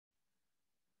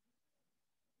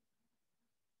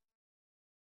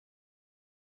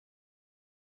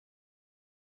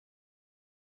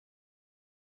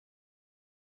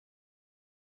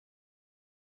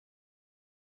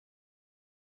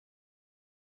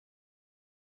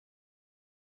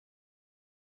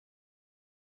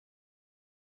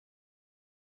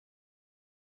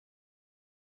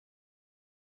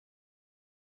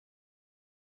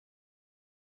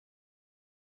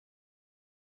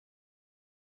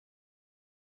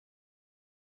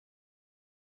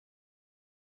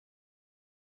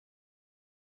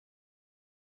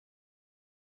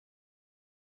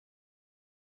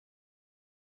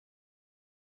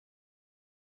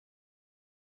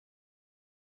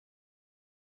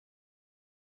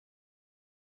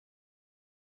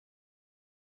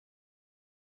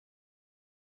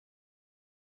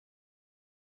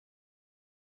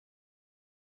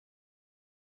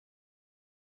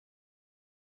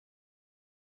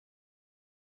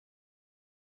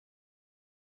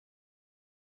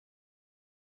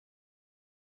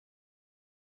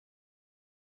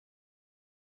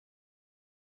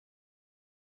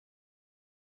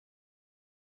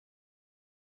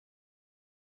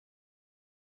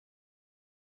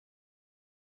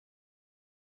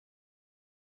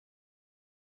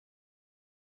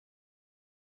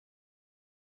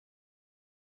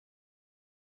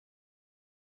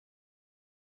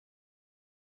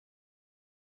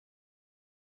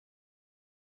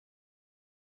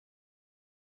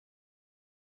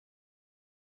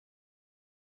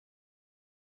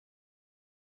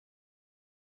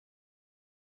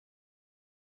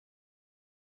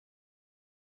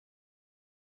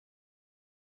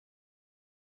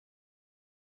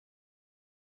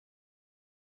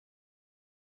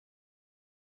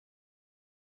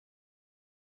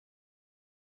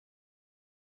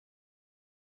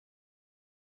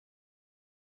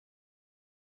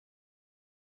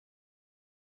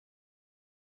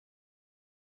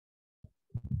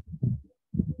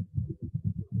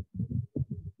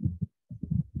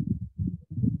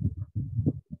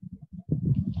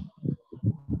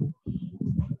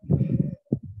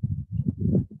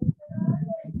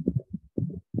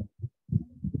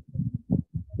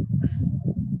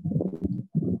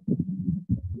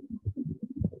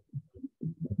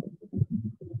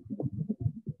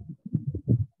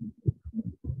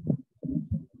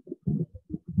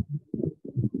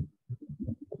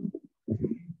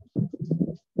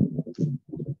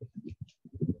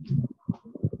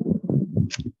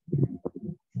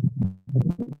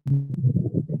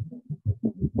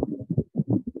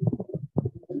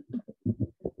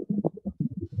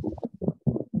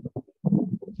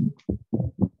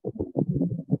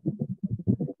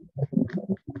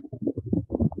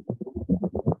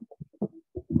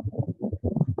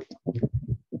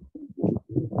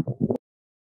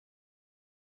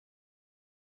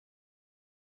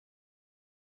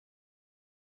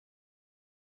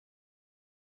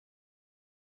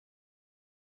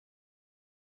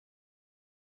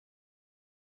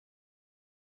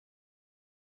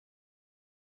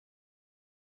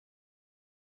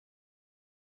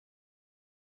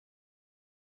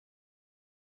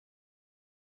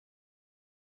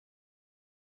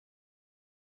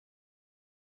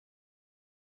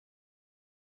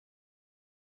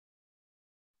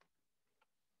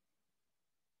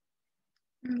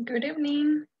Good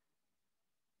evening.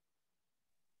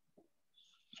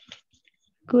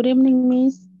 Good evening,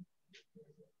 Miss.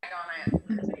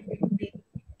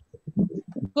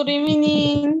 Good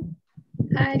evening.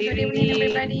 Hi, good evening,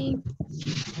 everybody.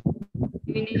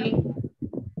 Good evening.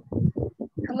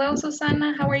 Hello,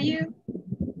 Susana, how are you?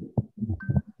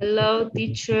 Hello,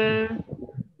 teacher.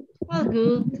 Well,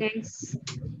 good, thanks.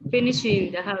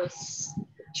 Finishing the house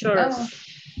chores.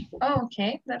 Oh,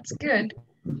 okay, that's good.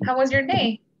 How was your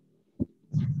day?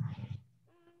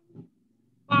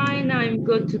 Fine, I'm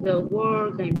go to the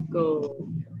work, I'm go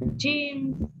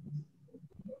gym.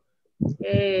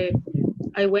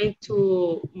 I went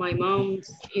to my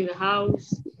mom's in the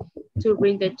house to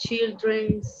bring the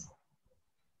children's.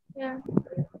 Yeah,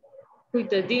 with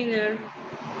the dinner.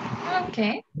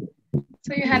 Okay,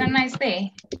 so you had a nice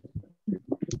day.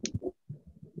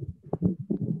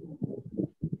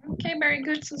 Okay, very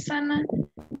good, Susana.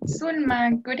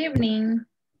 Sulma, good evening.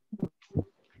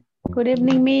 Good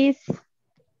evening, Miss.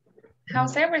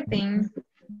 How's everything?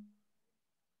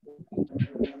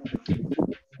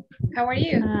 How are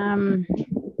you?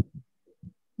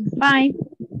 Fine,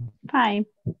 fine.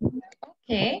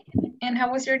 Okay, and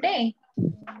how was your day?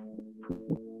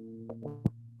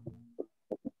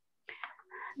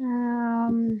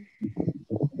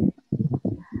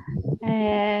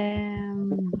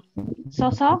 So.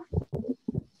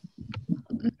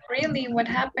 Really, what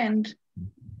happened?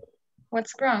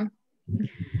 What's wrong?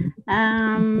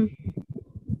 No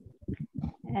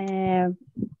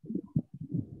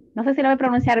sé si lo voy a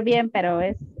pronunciar bien, pero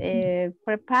es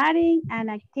preparing an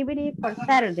activity for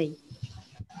Saturday.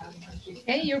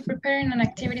 Okay, you're preparing an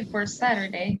activity for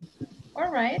Saturday. All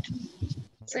right.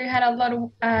 So you had a lot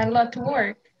to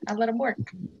work, a lot of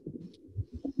work.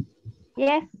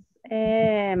 Yes.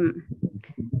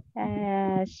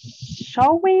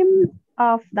 Showing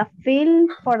of the film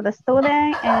for the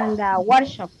student and the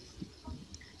workshop.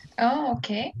 Oh,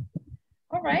 okay.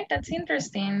 All right, that's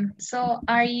interesting. So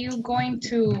are you going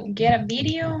to get a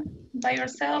video by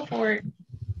yourself or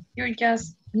you're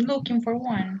just looking for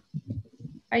one?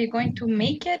 Are you going to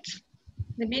make it,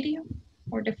 the video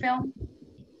or the film?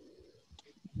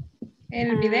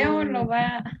 ¿El video lo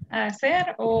va a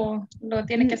hacer o lo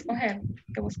tiene que escoger,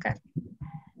 que buscar?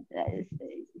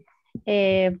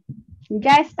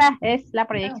 Ya está, es la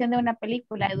proyección de una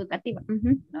película educativa.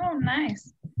 Oh,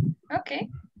 nice. Okay,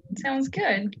 sounds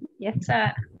good. Yes. It's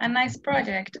a nice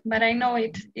project, but I know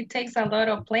it takes a lot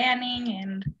of planning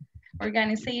and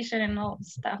organization and all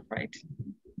stuff, right?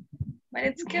 But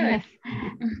it's good. Yes.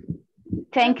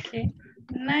 Thanks. Okay,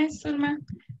 nice, Sulma.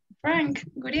 Frank,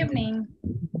 good evening.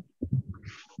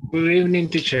 Good evening,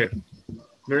 teacher.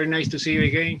 Very nice to see you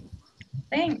again.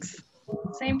 Thanks.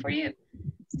 Same for you.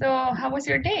 So how was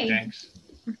your day? Thanks.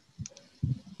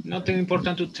 Nothing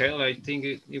important to tell. I think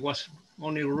it was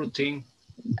only routine.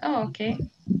 Oh, okay.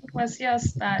 It was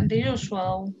just the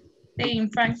usual day in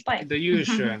Frank's life. The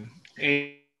usual.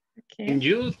 And Okay.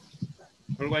 you?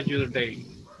 What was your day?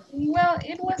 Well,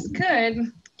 it was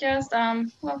good. Just,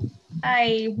 well,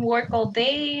 I work all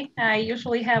day. I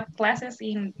usually have classes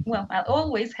I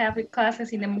always have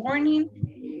classes in the morning.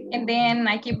 And then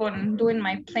I keep on doing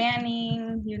my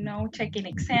planning, checking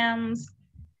exams,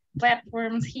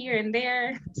 platforms here and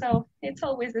there. So it's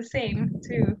always the same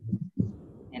too.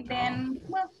 And then,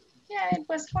 well, yeah, it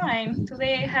was fine.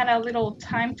 Today I had a little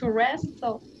time to rest,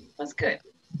 so it was good.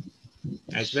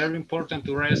 It's very important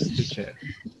to rest, teacher.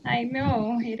 I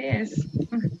know it is.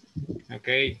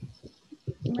 Okay.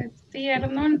 Let's see,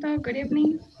 Arnoldo, good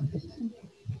evening.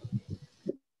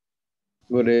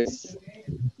 Good is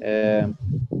How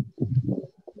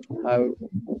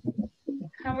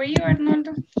are you,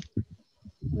 Arnoldo?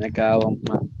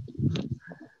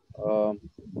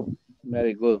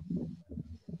 Very good.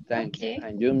 Thanks. Okay.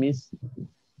 And you, Miss?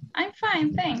 I'm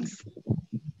fine, thanks.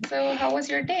 So how was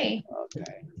your day?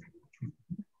 Okay.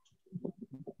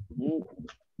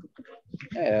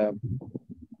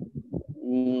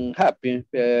 Happy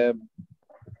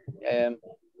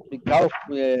because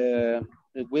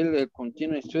it will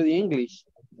continue studying English.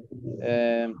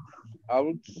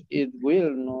 It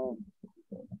will no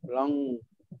long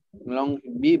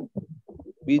be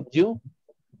with you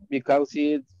because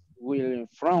it will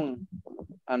from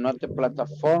another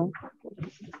platform,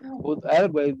 but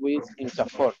always with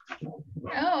INSAFORP.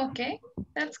 Oh, okay.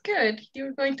 That's good.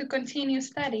 You're going to continue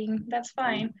studying. That's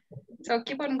fine. So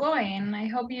keep on going. I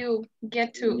hope you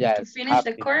get to finish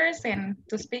happy. the course and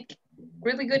to speak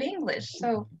really good English.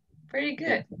 So pretty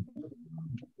good.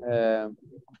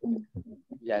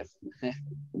 Yes.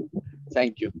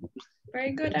 Thank you.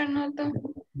 Very good, Arnoldo.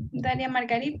 Dalia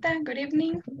Margarita, good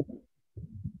evening.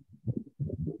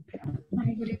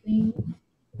 Good evening.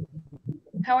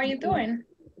 How are you doing?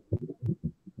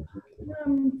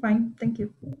 I'm fine, thank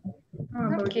you. How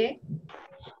about Okay.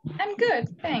 I'm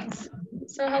good, thanks.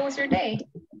 So how was your day?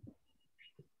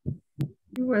 you?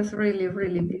 It was really,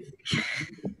 really busy.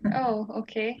 Oh,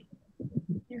 okay.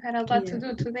 You had a lot to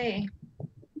Yeah, do today.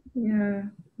 yeah,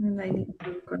 and I need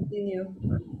to continue.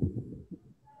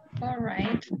 All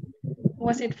right.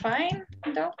 Was it fine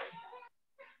though?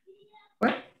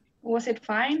 What? Was it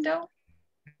fine though?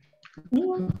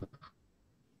 Yeah,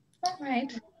 All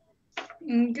right.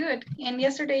 Good. And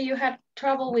yesterday you had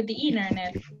trouble with the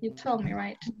internet. You told me,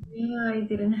 right? yeah, I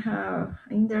didn't have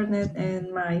internet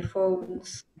and my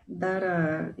phone's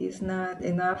data is not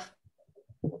enough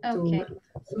to Okay.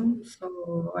 Zoom,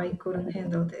 so I couldn't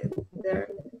handle it there.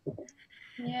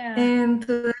 Yeah. And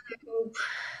today I hope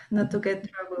not to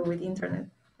get trouble with internet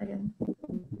again.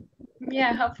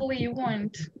 Yeah, hopefully you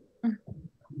won't.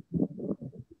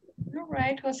 All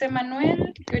right, Jose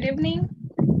Manuel, good evening.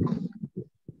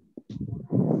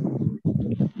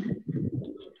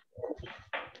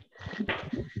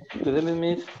 Good evening,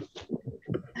 Miss.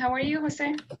 How are you,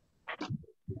 Jose?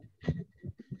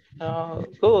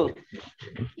 Good.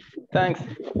 Thanks.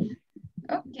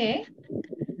 Okay.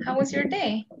 How was your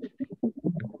day?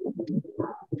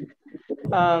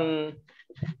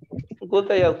 Good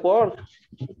day at work,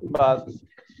 but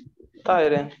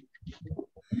tiring.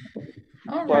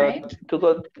 All right.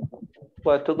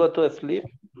 What to go to sleep.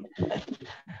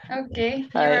 Okay,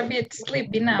 you're a bit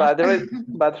sleepy now.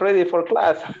 But ready for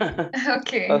class.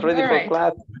 Okay, But ready all for right.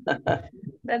 class.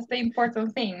 That's the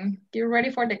important thing. You're ready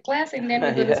for the class and then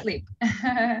you go to Yeah. sleep.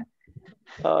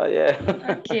 Oh yeah.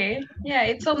 Okay, yeah,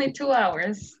 it's only 2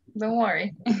 hours. Don't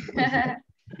worry.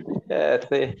 Yeah,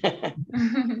 see.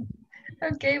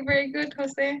 Okay, very good,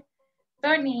 Jose.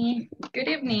 Tony, good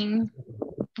evening.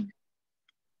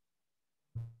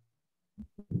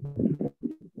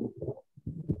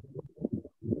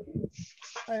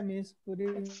 Hi, Miss. Good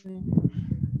evening.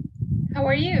 How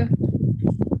are you?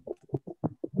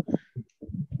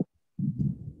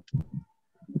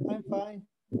 I'm fine.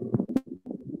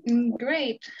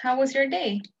 Great. How was your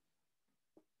day?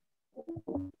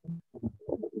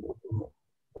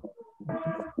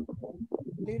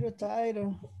 Little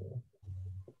tired.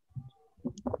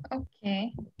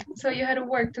 Okay. So you had to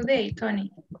work today,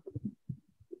 Tony?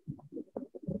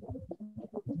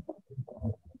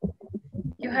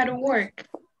 You had to work.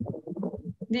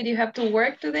 Did you have to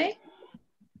work today?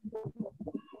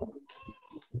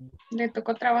 ¿Le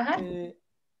tocó trabajar?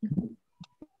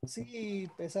 Sí,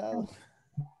 pesado.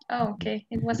 Oh, okay.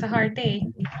 It was a hard day.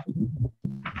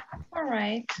 All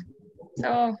right.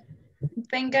 So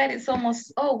thank God it's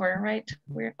almost over, right?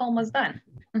 We're almost done.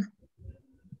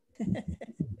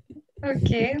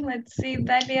 Okay, let's see.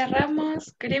 Dalia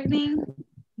Ramos, good evening.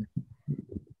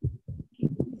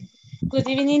 Good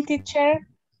evening, teacher.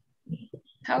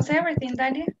 How's everything,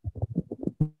 Dalia?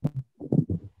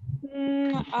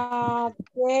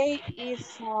 Day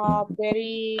is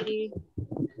very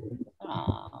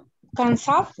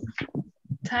cansado.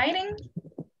 Tiring?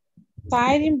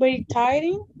 Tiring, very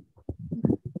tiring.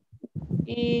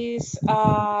 Is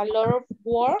a lot of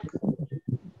work.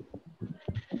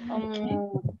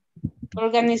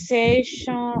 Organizing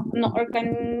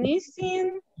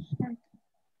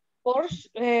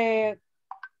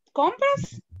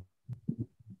compras.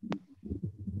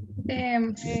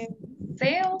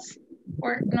 Sales?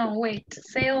 Or no, wait.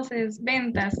 Sales is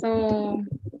venta, so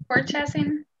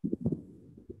purchasing?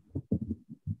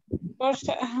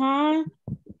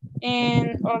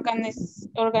 And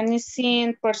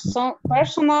organizing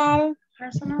personal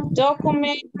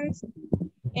documents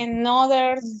and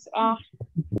others.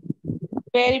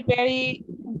 Very, very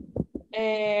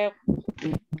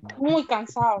muy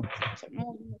cansado.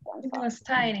 It was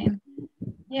tiring.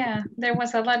 Yeah, there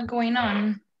was a lot going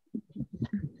on.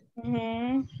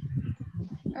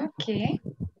 Okay.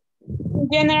 In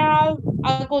general,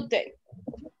 a good day.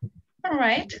 All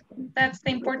right, that's the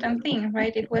important thing,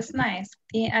 right? It was nice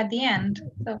at the end.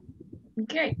 So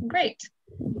great, great.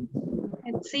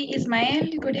 Let's see,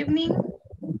 Ismael, good evening.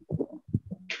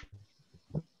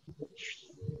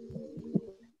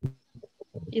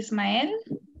 Ismael?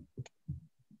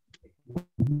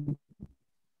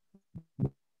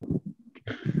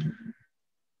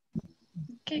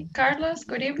 Okay, Carlos,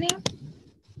 good evening.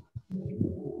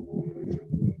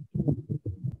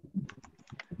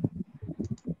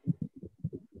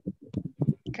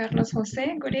 Carlos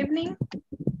Jose, good evening.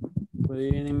 Good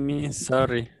evening, Miss.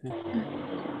 Sorry.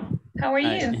 How are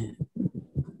you?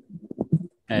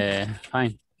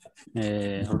 Fine.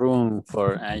 Room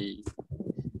for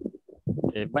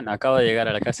Bueno, acabo de llegar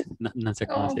a la casa. No, no sé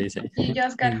cómo Oh, se dice. you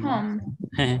just got home.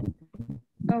 Okay.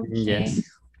 Yes.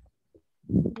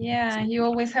 Yeah, you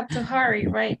always have to hurry,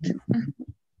 right?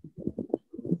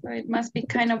 So it must be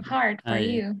kind of hard for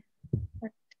Yeah. you.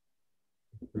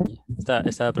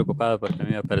 Estaba preocupado porque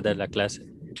me iba a perder la clase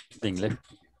de inglés.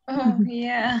 Oh,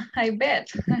 yeah, I bet.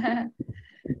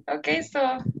 Okay,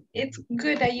 so it's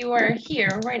good that you are here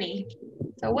already.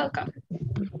 So welcome.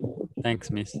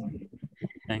 Thanks, Miss.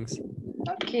 Thanks.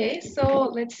 Okay,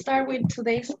 so let's start with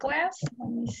today's class.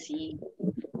 Let me see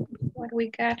what we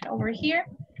got over here.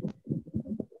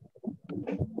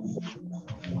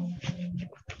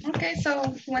 Okay,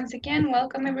 so once again,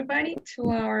 welcome everybody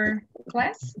to our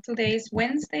class. Today is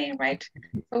Wednesday, right?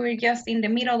 So we're just in the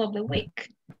middle of the week,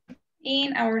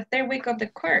 in our third week of the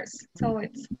course. So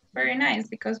it's very nice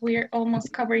because we're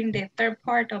almost covering the third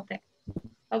part of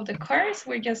the course.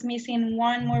 We're just missing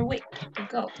one more week to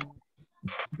go.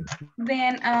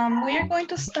 Then we are going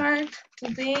to start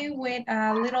today with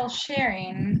a little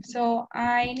sharing. So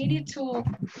I needed to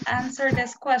answer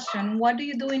this question. What do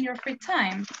you do in your free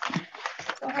time?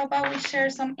 So how about we share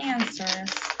some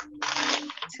answers?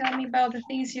 Tell me about the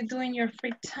things you do in your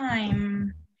free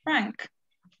time. Frank,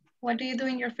 what do you do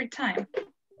in your free time?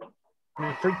 In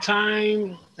my free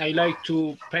time, I like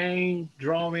to paint,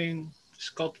 drawing,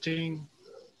 sculpting,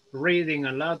 reading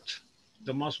a lot.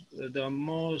 The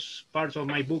most part of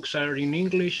my books are in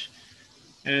English,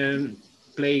 and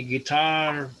play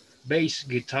guitar, bass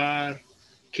guitar,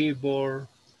 keyboard,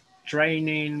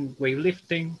 training,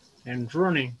 weightlifting, and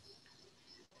running,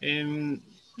 and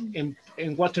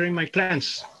watering my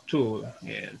plants too,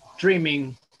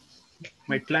 trimming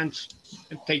my plants,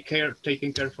 and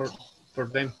taking care for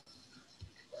them.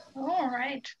 All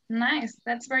right, nice.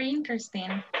 That's very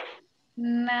interesting.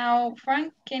 Now,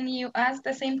 Frank, can you ask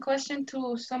the same question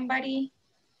to somebody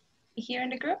here in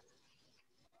the group?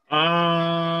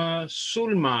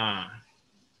 Sulma,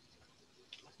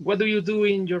 what do you do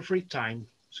in your free time,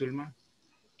 Sulma?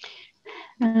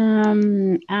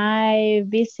 I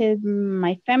visit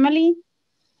my family.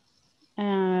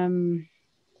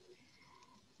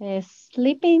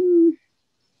 Sleeping.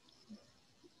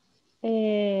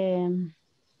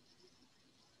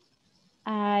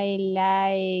 I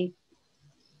like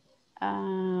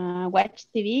watch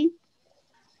TV.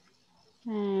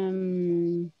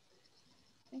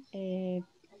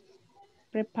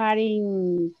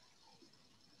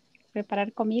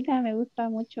 Preparar comida, me gusta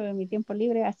mucho en mi tiempo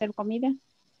libre hacer comida.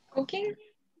 Cooking?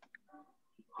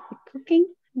 Cooking.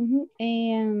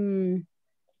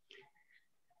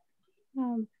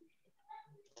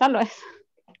 Solo eso.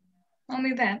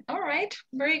 Only that. All right.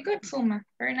 Very good, Sulma.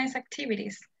 Very nice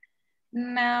activities.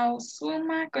 Now,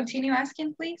 Sulma, continue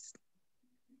asking, please.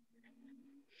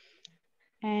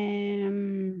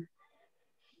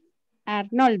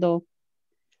 Arnoldo,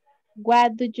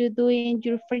 what do you do in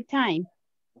your free time?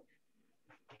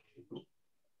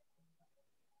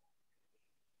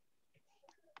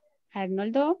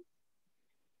 Arnoldo?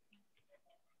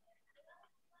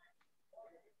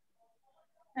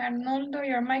 Arnoldo,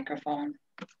 your microphone.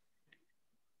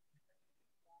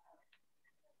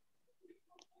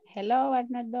 Hello,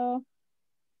 Arnoldo.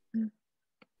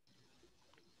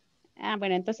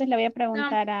 Bueno, entonces le voy a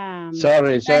preguntar a...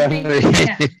 Sorry. Dígame.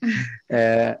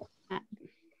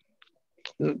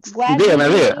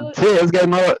 Sí, es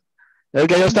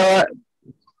que yo estaba...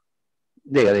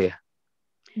 Diga.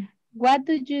 What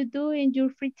do you do in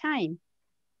your free time?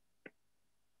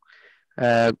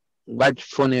 Watch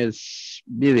funny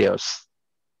videos.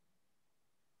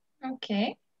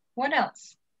 Okay. What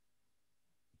else?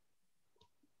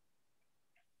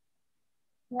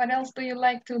 What else do you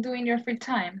like to do in your free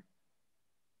time?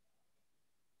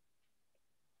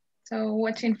 So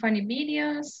watching funny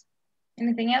videos,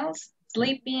 anything else?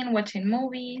 Sleeping, watching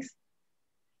movies,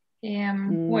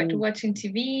 watching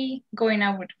TV, going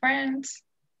out with friends.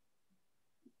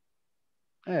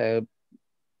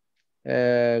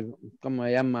 ¿Cómo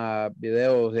se llama?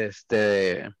 Videos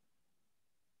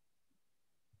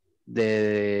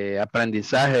de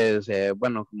aprendizajes,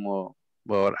 bueno, como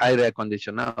por aire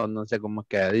acondicionado, no sé cómo es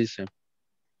que dice.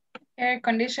 Air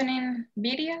conditioning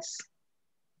videos.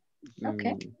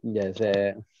 Okay. Yes.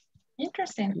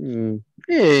 Interesting.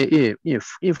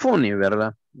 Y funny,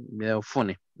 ¿verdad? Video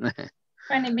funny.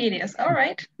 Funny videos. All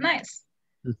right. Nice.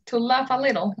 To laugh a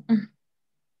little.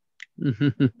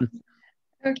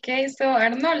 Okay, so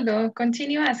Arnoldo,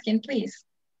 continue asking, please.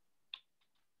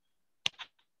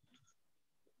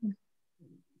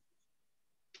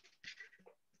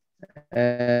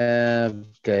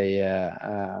 Okay.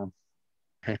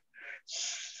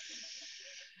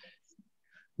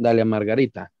 Dale a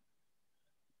Margarita.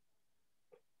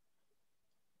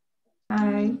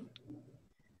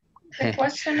 the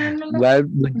question, Arnoldo?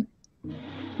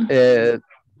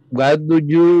 What do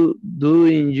you do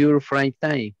in your free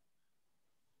time?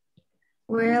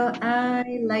 Well,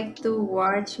 I like to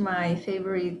watch my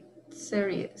favorite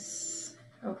series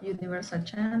of Universal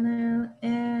Channel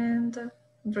and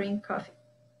drink coffee.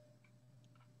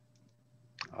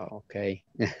 Okay.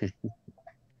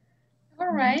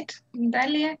 All right.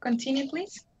 Dalia, continue,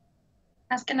 please.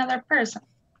 Ask another person.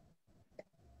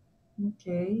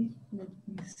 Okay, let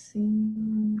me see.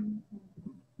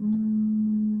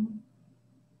 Mm,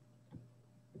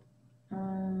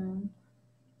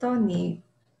 Tony,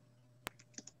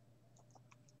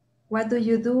 what do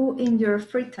you do in your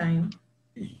free time?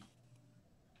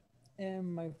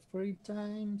 In my free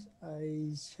times,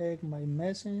 I check my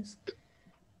messages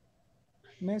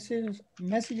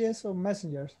or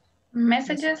messengers?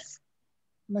 Messages.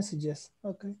 Messages,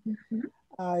 okay. Mhm.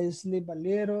 I sleep a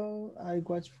little, I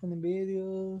watch funny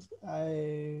videos,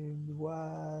 I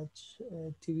watch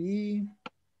TV.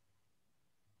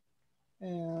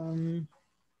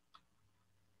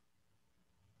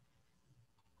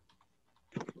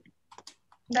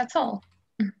 That's all.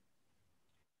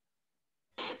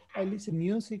 I listen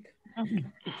music. Okay.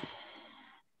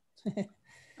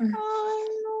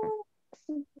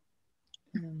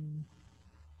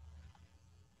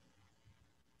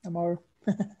 Amor.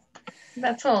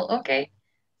 That's all. Okay.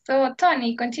 So,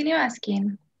 Tony, continue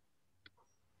asking.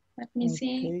 Let me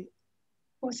see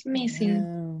who's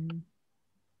missing.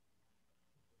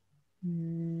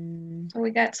 So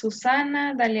we got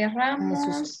Susana, Dalia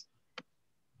Ramos.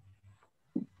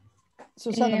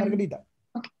 Susana Margarita.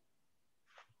 Okay.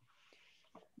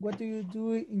 What do you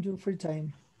do in your free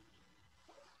time?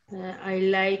 I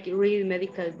like read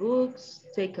medical books,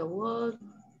 take a walk,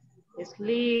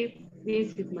 sleep,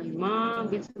 visit my mom,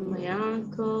 visit my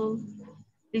uncle,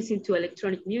 listen to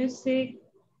electronic music,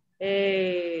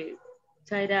 tidy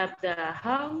up the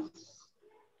house,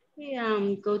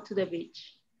 and go to the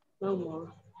beach. No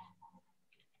more.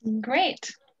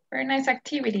 Great. Very nice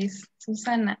activities,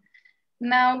 Susana.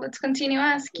 Now let's continue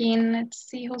asking. Let's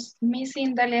see who's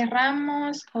missing. Dalia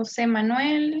Ramos, Jose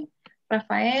Manuel,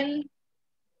 Rafael,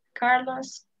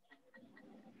 Carlos.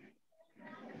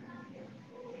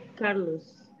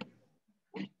 Carlos,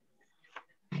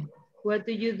 what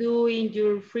do you do in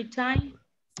your free time?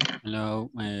 Hello,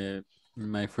 in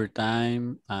my free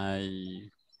time,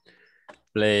 I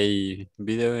play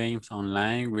video games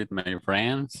online with my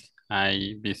friends.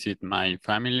 I visit my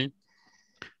family.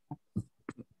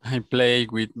 I play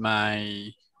with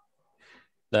my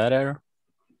daughter.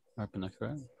 Con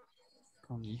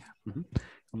mi hija.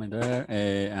 Con my daughter.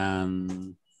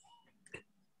 And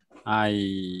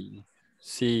I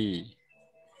see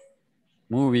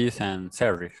movies and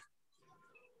series.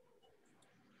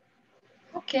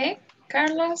 Okay,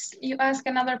 Carlos, you ask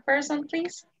another person,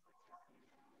 please.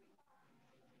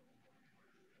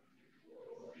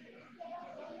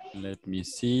 Let me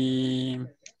see.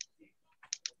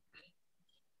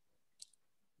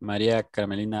 María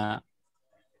Carmelina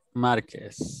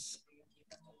Márquez.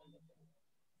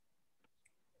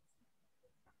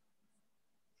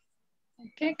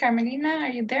 Okay, Carmelina, are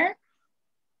you there?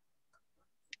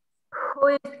 Who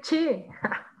is she?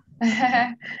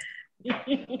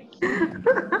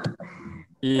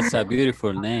 It's a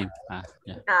beautiful name.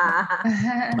 Yeah.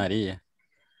 María.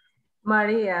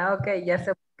 María, ok, ya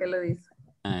sé por qué lo dice.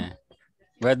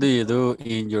 What do you do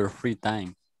in your free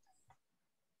time?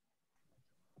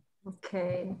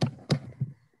 Okay.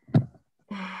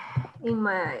 In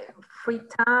my free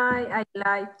time, I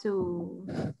like to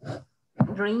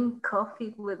drink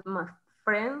coffee with my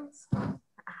friends.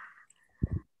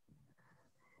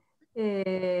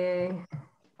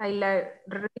 I like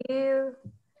read,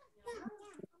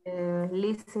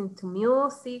 listen to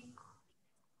music,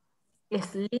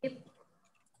 sleep,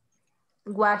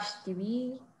 watch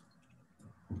TV.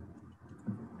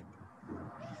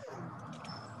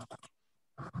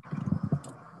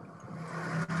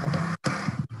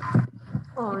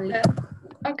 Only.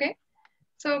 Okay,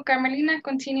 so Carmelina,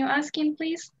 continue asking,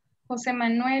 please. Jose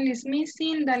Manuel is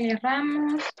missing, Dalia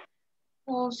Ramos.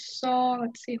 Also,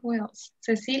 let's see who else.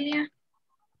 Cecilia.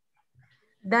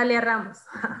 Dalia Ramos.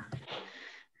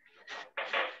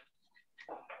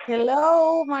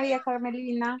 Hello, María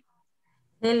Carmelina.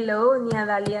 Hello, Nia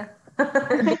Dalia.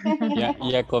 Ya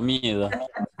he comido.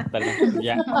 Perdón,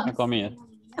 ya he comido.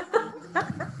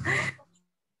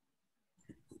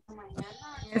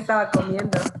 Estaba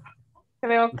comiendo.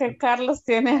 Creo que Carlos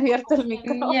tiene abierto el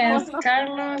micrófono. Yes,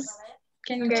 Carlos,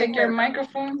 can you check your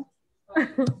microphone?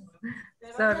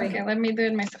 Sorry. Okay, let me do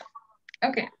it myself.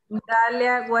 Okay.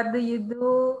 Dalia, what do you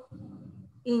do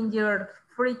in your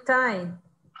free time?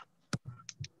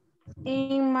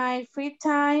 In my free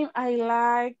time, I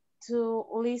like to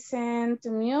listen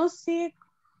to music,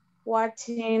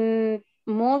 watching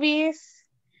movies,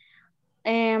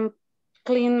 and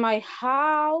clean my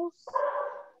house.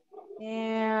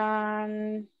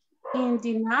 And in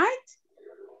the night,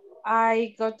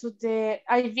 I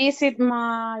visit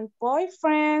my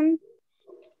boyfriend,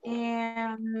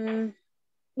 and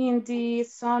in the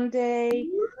Sunday,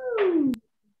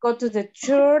 go to the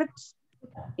church.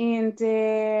 In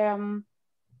the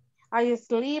I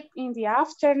sleep in the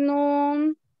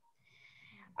afternoon.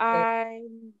 I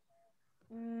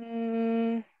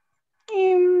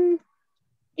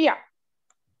yeah,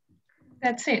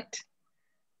 That's it.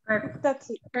 that's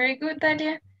it. Very good,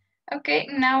 Dalia. Okay,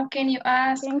 now can you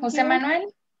ask Thank Jose you.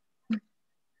 Manuel?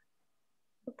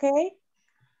 Okay.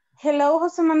 Hello,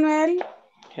 Jose Manuel.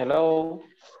 Hello.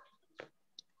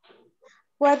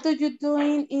 What do you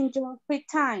doing in your free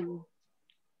time?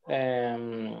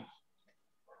 And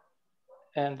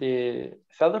the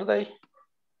Saturday,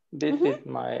 visit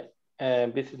my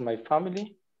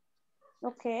family.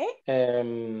 Okay.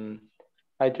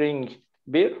 I drink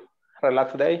beer,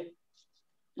 relax day.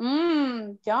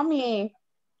 Yummy.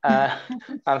 And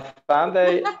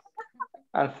Sunday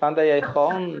I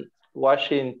home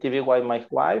watching TV with my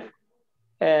wife,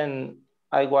 and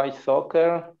I watch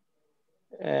soccer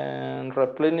and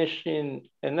replenishing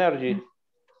energy.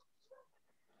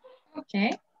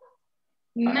 Okay,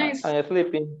 nice. I'm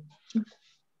sleeping.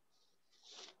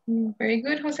 Very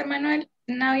good, Jose Manuel.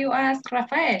 Now you ask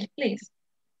Rafael, please.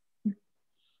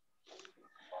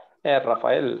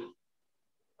 Rafael.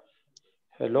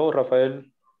 Hello, Rafael.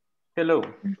 Hello.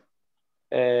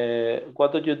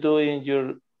 What do you do in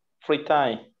your free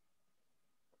time?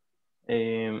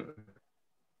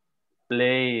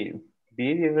 Play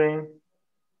video game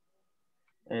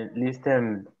and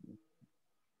listen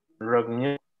rock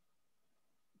music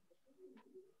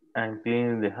and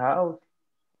clean the house.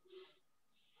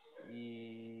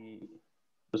 Y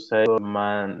usar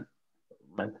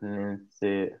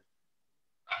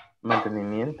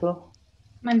mantenimiento.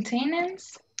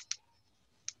 Maintenance.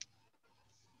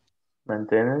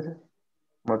 Maintenance.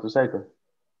 Motorcycle.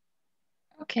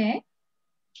 Okay.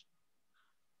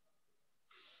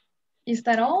 Is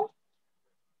that all?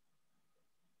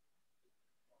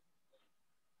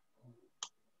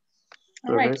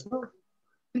 All right.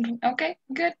 Okay,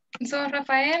 good. So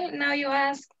Rafael, now you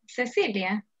ask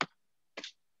Cecilia.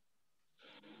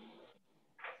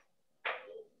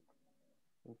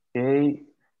 Okay.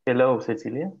 Hello,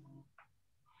 Cecilia.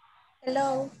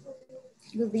 Hello.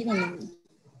 Good evening.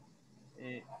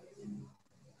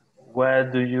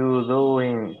 What do you do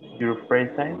in your free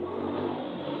time?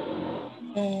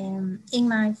 In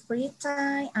my free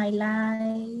time, I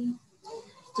like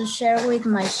to share with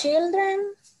my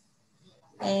children,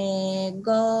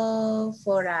 go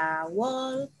for a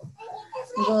walk,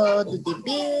 go to the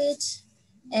beach,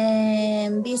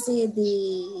 and visit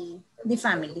the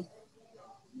family.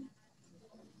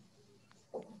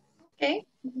 Okay,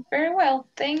 very well.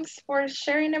 Thanks for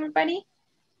sharing, everybody.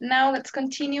 Now let's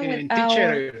continue with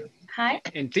teacher. Hi.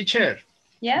 And teacher.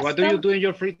 Yes. What do you do in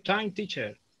your free time,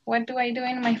 teacher? What do I do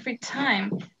in my free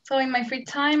time? So in my free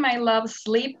time, I love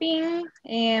sleeping.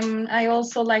 And I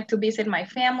also like to visit my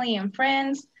family and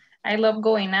friends. I love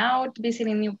going out,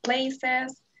 visiting new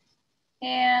places.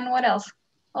 And what else?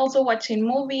 Also watching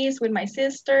movies with my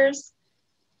sisters.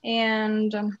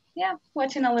 And yeah,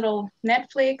 watching a little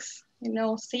Netflix, you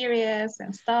know, series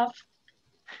and stuff.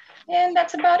 And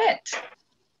that's about it.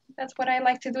 That's what I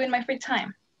like to do in my free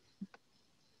time.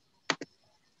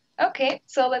 Okay,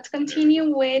 so let's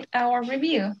continue with our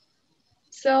review.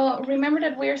 So remember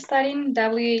that we're studying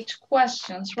WH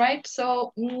questions, right?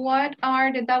 So what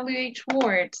are the WH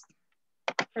words?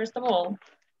 First of all,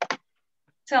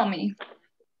 tell me.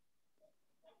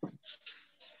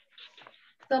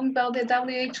 Tell me about the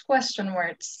WH question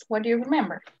words. What do you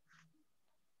remember?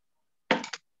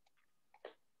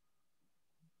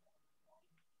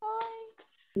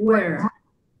 Where?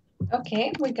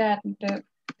 Okay, we got the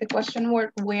question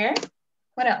word where.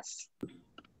 What else?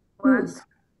 Whose.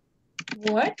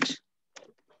 What?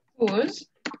 Whose?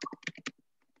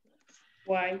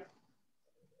 Why?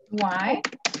 Why?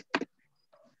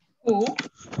 Who?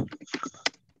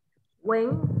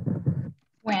 When?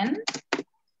 When?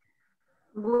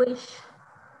 Which?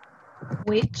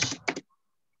 Which?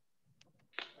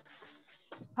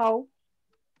 How?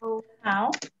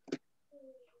 How?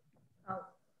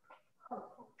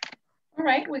 All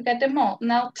right, we got them all.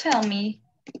 Now tell me,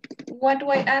 what do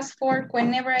I ask for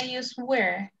whenever I use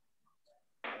where?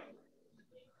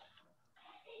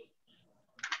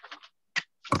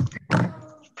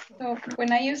 So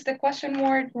when I use the question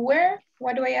word where,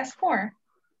 what do I ask for?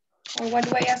 Or what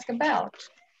do I ask about?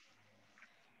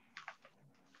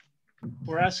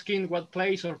 We're asking what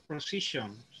place or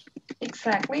position.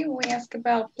 Exactly, we ask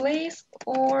about place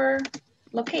or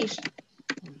location.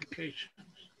 Location.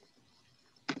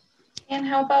 And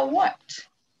how about what?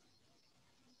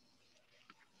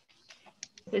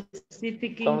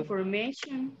 Specific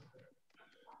information.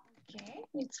 Okay,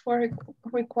 it's for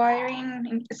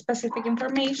requiring specific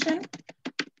information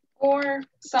or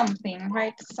something,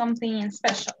 right? Something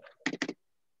special.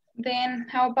 Then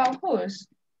how about whose?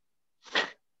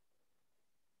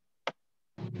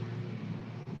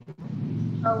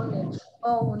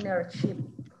 Ownership.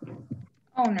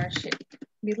 Ownership,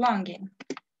 belonging.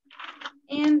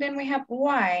 And then we have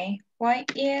why. Why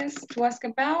is to ask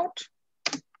about?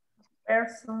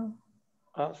 Person.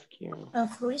 Asking.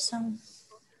 Of reason.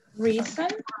 Reason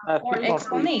or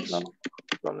explanation.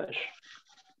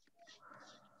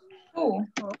 Who?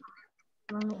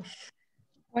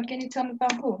 What can you tell me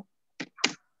about who?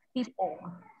 People.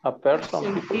 A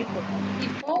person.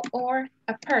 People or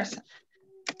a person.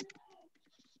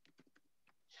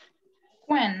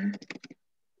 When?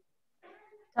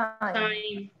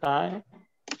 Time.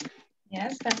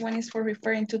 Yes, that one is for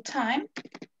referring to time.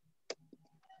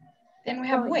 Then we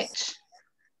have which?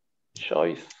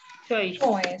 Choice.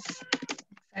 Choice.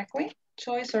 Exactly.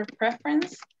 Choice or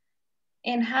preference.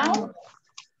 And how?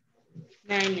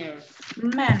 Manner.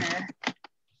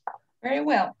 Very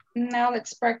well. Now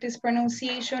let's practice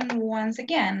pronunciation once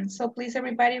again. So please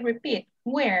everybody repeat.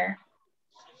 Where?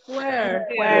 Where?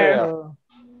 Where?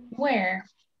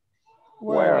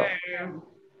 Where?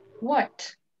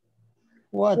 What?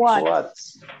 What? What?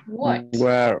 What?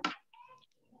 Where?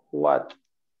 What?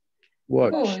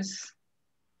 What? Whose?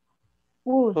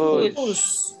 Whose?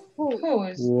 Whose?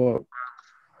 What?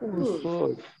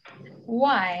 Whose?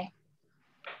 Why?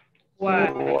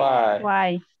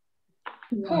 Why?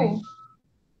 Who?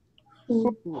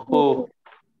 Who?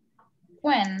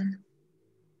 When?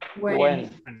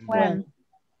 When?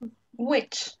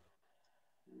 Which?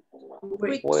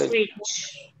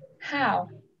 How?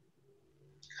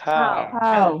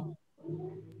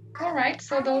 All right,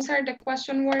 so those are the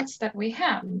question words that we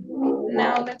have.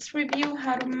 Now let's review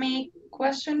how to make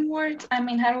question words, how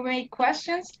to make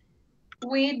questions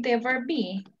with the verb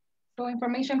be. So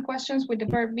information questions with the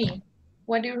verb be.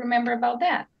 What do you remember about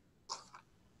that?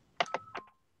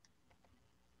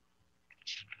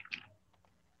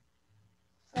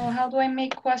 So how do I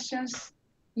make questions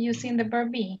using the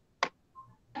verb be?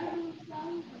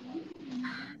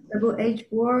 WH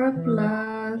word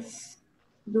plus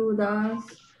do does.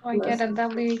 So I get a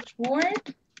WH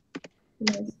word,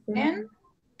 then,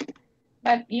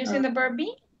 but using the verb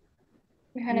be,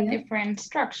 we had a different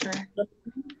structure.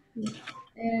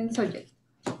 And subject.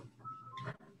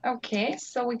 Okay,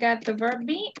 so we got the verb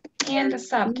be and the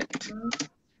subject.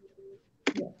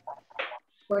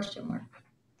 Question mark.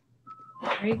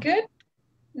 Very good.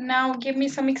 Now give me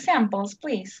some examples,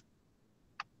 please.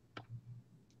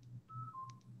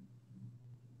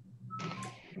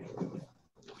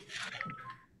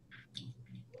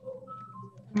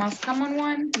 Most common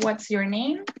one, what's your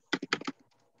name?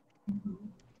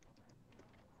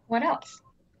 What else?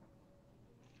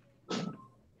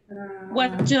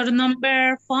 What's your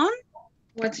number phone?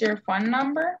 What's your phone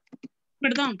number?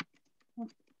 Perdón. There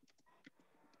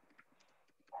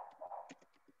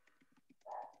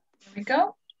we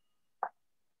go.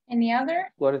 Any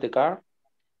other? Where is the car?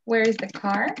 Where is the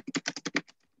car?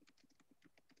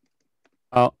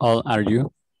 How old are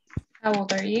you? How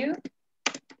old are you?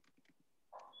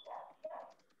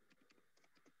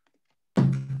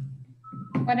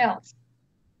 What else?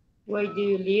 Where do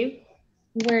you live?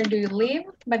 Where do you live?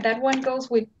 But that one goes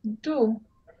with do.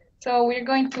 So we're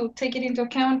going to take it into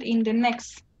account in the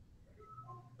next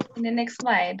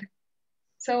slide.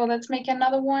 So let's make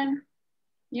another one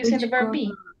using the verb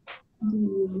be. Do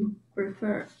you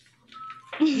prefer?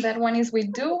 That one is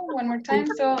with do one more time.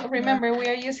 So remember, we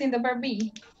are using the verb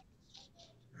be.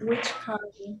 Which car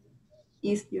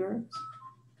is yours?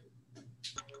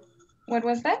 What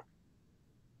was that?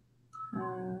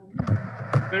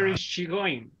 Where is she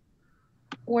going?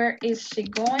 Where is she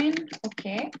going?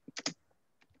 Okay.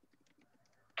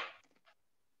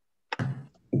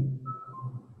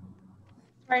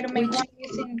 Try to make one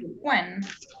using when.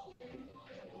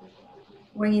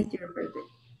 When is your birthday?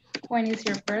 When is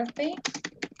your birthday?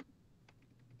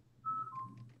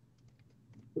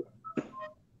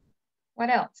 What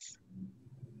else?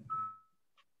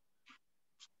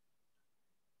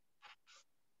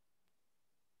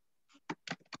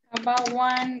 How about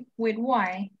one with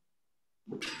why?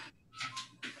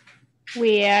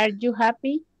 Where are you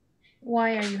happy?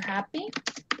 Why are you happy?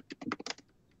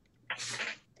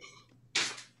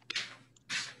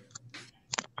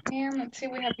 And let's see,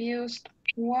 we have used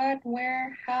what,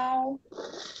 where, how,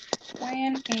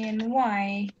 when, and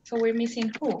why. So we're missing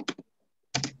who.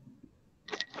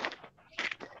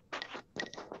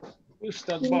 Who's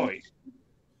that boy?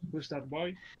 Who's that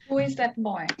boy? Who is that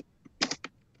boy?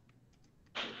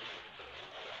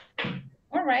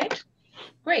 All right,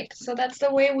 great. So that's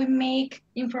the way we make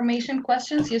information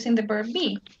questions using the verb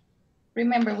be.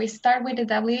 Remember, we start with the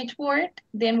WH word,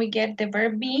 then we get the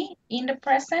verb be in the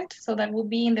present, so that will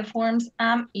be in the forms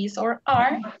am, is, or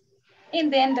are, and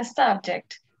then the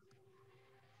subject.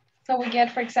 So we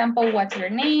get, for example, what's your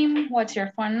name? What's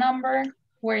your phone number?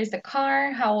 Where is the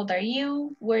car? How old are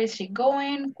you? Where is she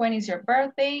going? When is your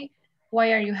birthday?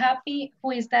 Why are you happy?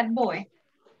 Who is that boy?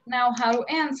 Now, how to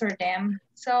answer them.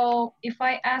 So if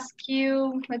I ask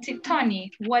you, let's see,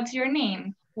 Tony, what's your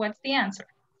name? What's the answer?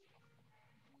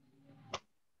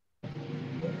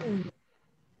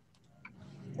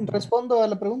 ¿Respondo a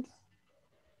la pregunta?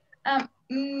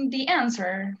 The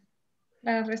answer,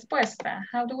 la respuesta.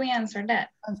 How do we answer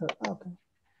that? Answer, okay.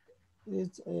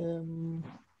 It's,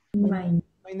 my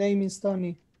name is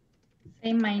Tony.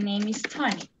 Say, my name is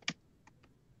Tony.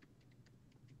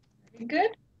 Very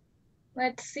good.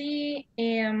 Let's see,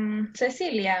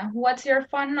 Cecilia, what's your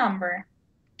phone number?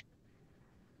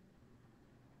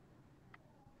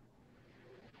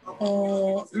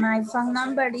 My phone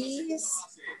number is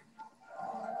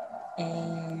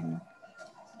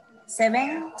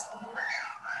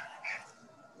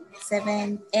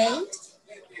 778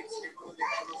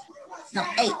 no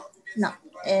 8 no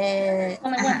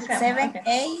Only one, 7 okay.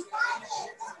 8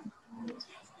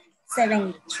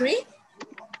 7 3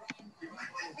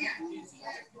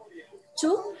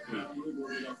 2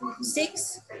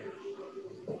 6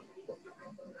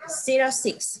 0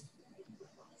 6.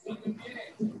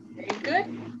 Very good.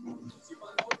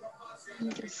 Let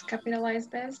me just capitalize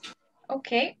this.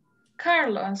 Okay,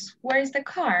 Carlos, where is the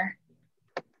car?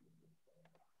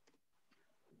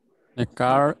 The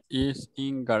car is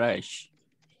in garage.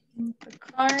 The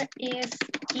car is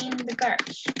in the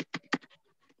garage.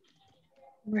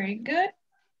 Very good.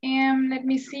 And let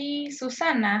me see,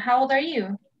 Susana, how old are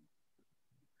you?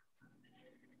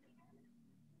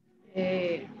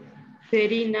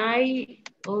 39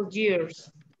 old years.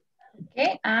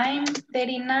 Okay, I'm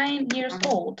 39 years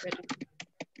old.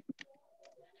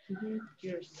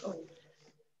 Years old.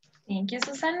 Thank you,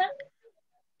 Susana.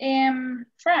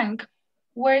 Frank,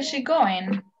 where is she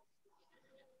going?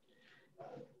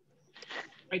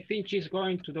 I think she's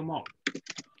going to the mall.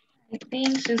 I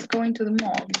think she's going to the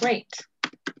mall. Great.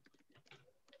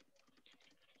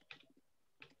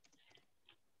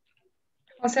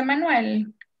 Jose Manuel,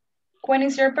 when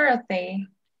is your birthday?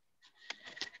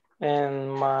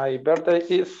 And my birthday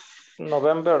is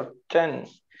November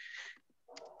 10th.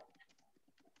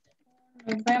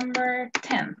 November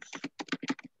 10th.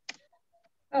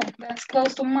 Oh, that's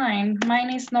close to mine.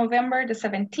 Mine is November the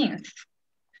 17th.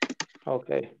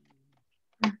 Okay.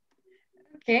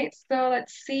 Okay, so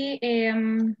let's see.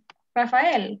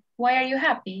 Rafael, why are you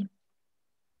happy?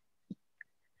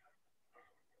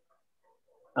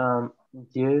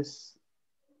 Yes.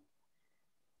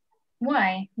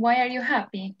 Why? Why are you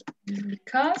happy?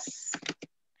 Because.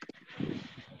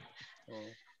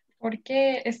 ¿Por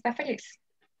qué está feliz?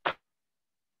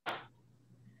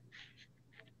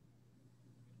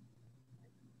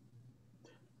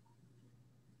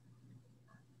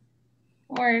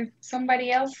 Or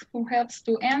somebody else who helps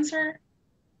to answer?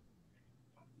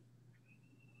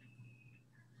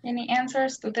 Any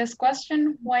answers to this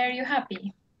question? Why are you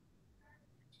happy?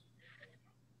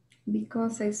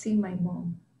 Because I see my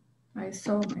mom. I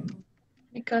saw my mom.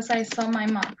 Because I saw my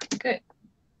mom. Good.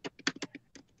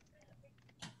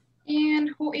 And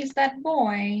who is that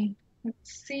boy?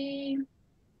 Let's see.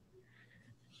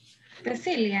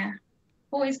 Cecilia,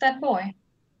 who is that boy?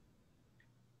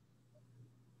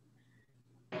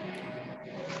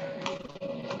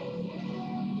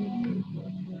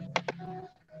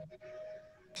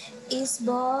 Is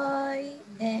boy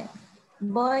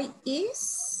boy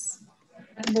is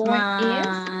Boy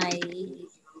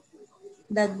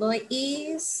that boy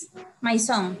is my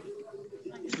son.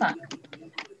 My son.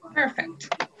 Perfect.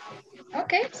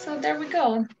 Okay, so there we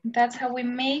go. That's how we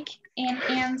make and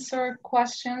answer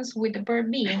questions with the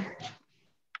verb be.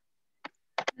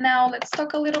 Now let's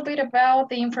talk a little bit about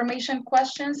the information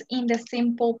questions in the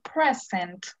simple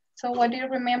present. So what do you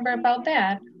remember about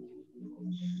that?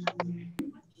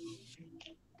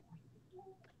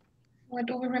 What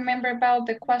do we remember about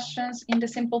the questions in the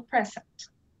simple present?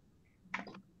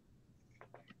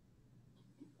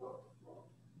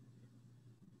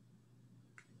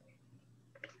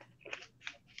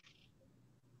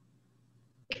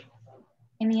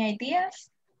 Any ideas?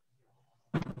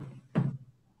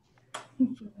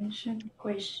 Information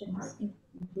questions in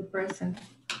the present.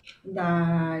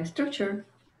 The structure.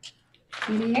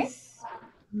 It is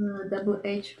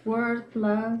WH word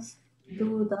plus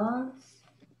do does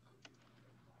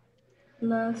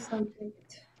plus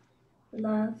subject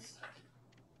plus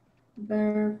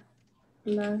verb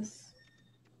plus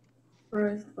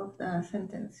rest of the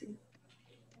sentence.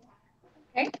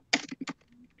 Okay.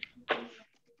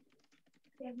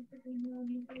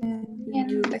 And we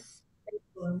use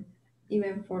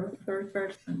even for third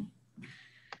person.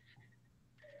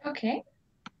 Okay,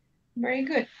 very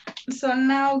good. So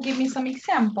now give me some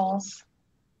examples.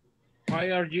 Why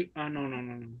are you? Oh, no.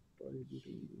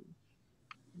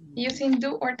 Using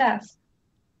do or does.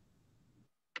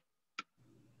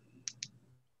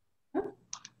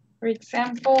 For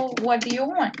example, what do you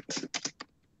want?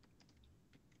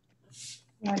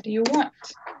 What do you want?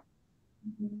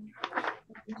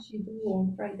 What does she do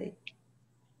on Friday?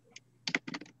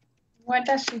 What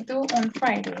does she do on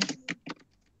Friday?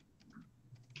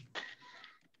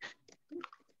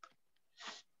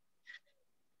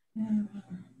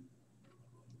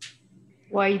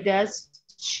 Why does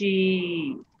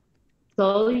she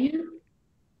tell you?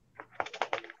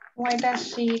 Why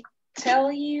does she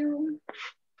tell you?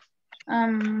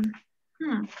 Call.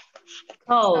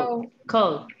 Oh,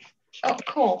 call.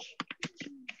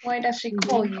 Why does she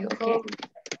call you? Okay.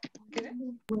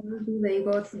 Where do they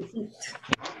go to eat?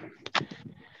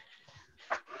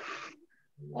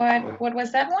 What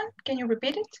was that one? Can you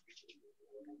repeat it?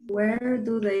 Where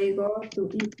do they go to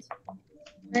eat?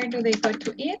 Where do they go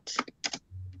to eat?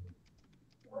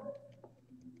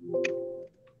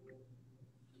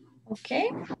 Okay.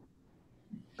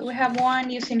 Do we have one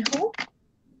using who?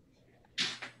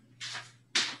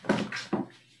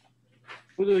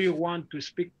 Who do you want to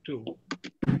speak to?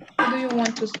 Who do you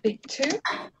want to speak to?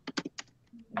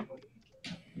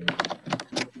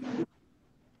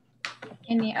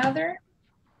 Any other?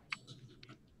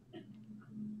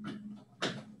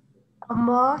 How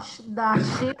much does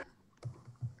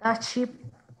she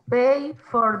pay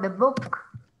for the book?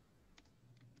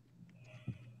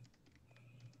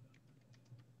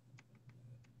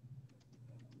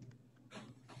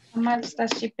 How much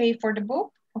does she pay for the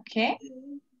book? Okay.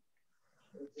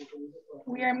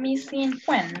 We are missing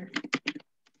when.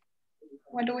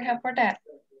 What do we have for that?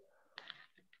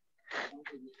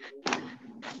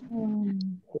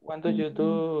 When do you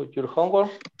do your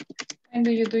homework? When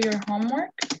do you do your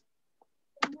homework?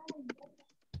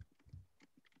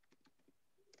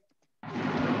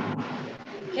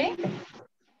 Okay.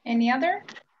 Any other?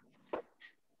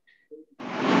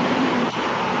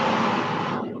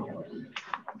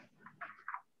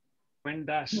 When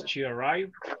does she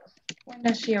arrive? When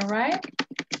does she arrive?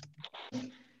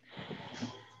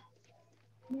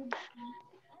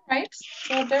 Right,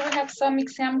 so there we have some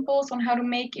examples on how to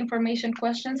make information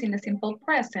questions in the simple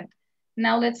present.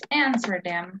 Now let's answer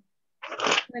them.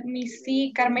 Let me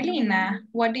see, Carmelina,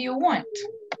 what do you want?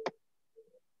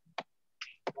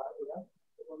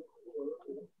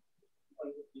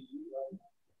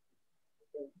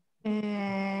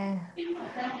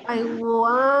 I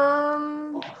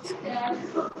want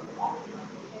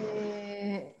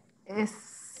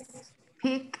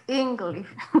speak English.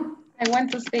 I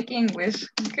want to speak English.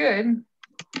 Good.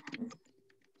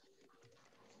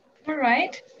 All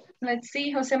right. Let's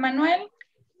see, Jose Manuel.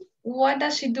 What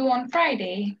does she do on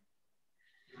Friday?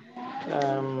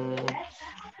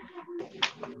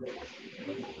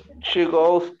 She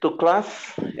goes to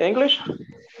class English.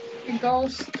 She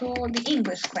goes to the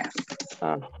English class.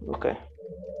 Okay.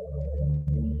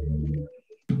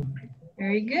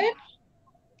 Very good.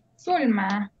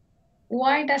 Zulma,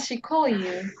 why does she call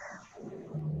you?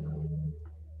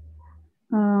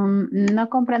 No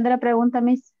comprendo la pregunta,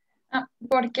 Miss.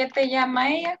 ¿Por qué te llama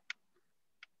ella?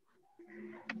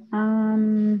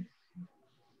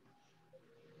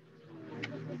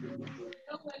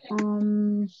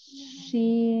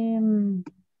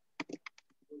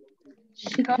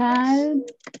 She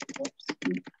called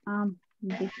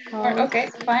because. Okay,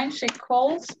 fine. She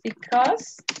calls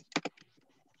because.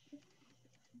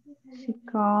 She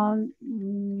called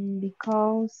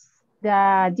because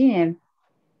the dinner.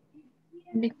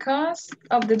 Because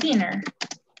of the dinner.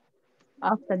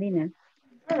 Of the dinner.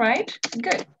 All right,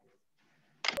 good.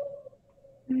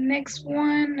 Next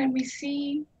one, let me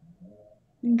see.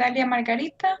 Dalia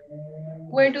Margarita,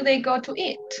 where do they go to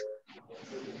eat?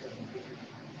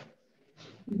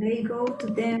 They go to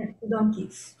the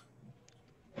donkeys.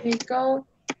 They go,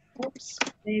 oops.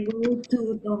 They go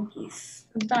to donkeys.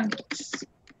 Donkeys.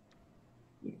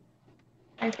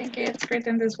 I think it's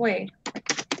written this way.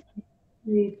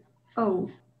 With O.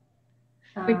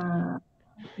 How do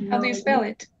you No, spell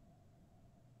it?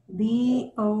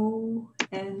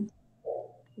 D-O-N.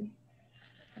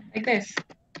 Like this.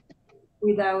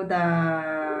 Without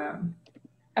the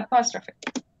Apostrophe.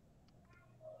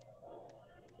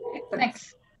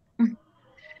 Next.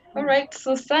 All right,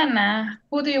 Susana,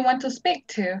 who do you want to speak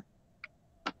to?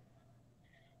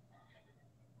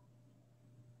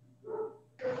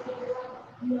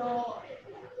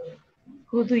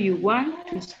 Who do you want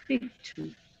to speak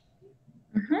to?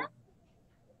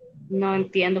 No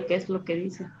entiendo qué es lo que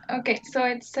dice. Okay, so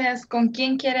it says, ¿con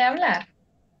quién quiere hablar?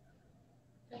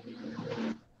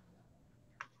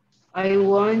 I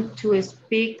want to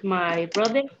speak my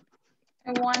brother.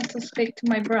 I want to speak to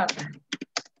my brother.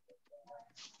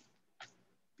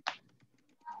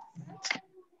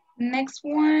 Next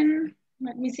one,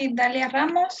 let me see, Dalia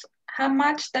Ramos. How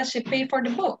much does she pay for the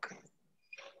book?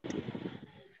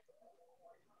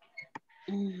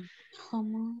 How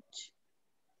much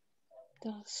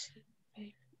does she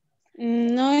pay?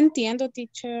 No entiendo,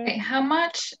 teacher. Okay, how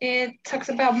much, it talks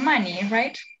about money,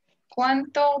 right?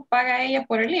 ¿Cuánto paga ella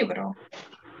por el libro?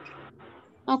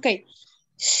 Okay,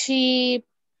 she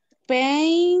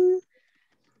paying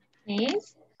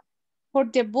Yes. for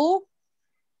the book.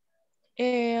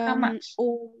 How much?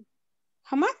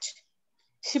 How much?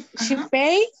 She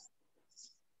pays.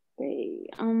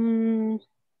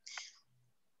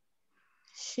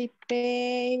 She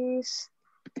pays.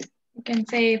 You can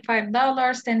say $5,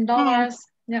 $10.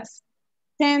 Yes.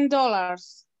 $10.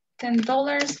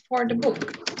 $10 for the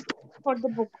book. For the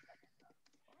book.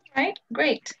 Right,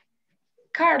 great.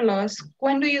 Carlos,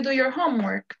 when do you do your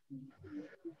homework?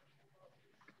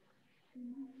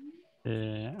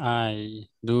 I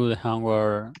do the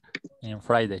homework in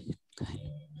Friday.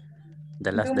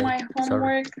 The last Do day. my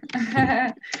homework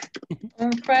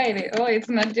on Friday. Oh, it's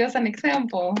not just an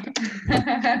example.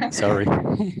 Sorry.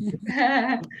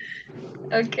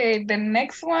 Okay, the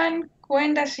next one.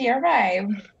 When does she arrive?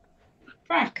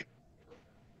 Frank.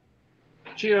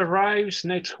 She arrives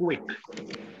next week.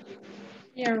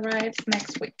 She arrives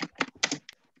next week.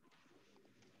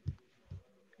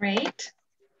 Great.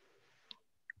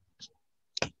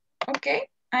 Okay,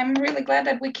 I'm really glad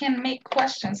that we can make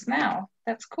questions now.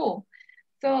 That's cool.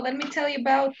 So let me tell you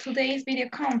about today's video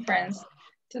conference.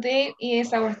 Today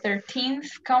is our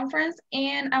 13th conference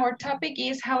and our topic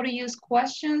is how to use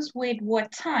questions with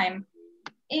what time.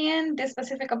 And the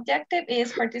specific objective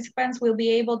is participants will be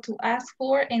able to ask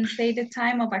for and say the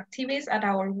time of activities at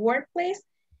our workplace.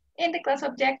 In the class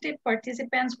objective,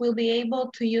 participants will be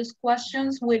able to use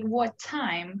questions with what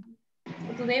time.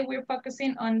 So today we're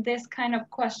focusing on this kind of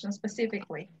question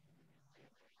specifically.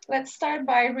 Let's start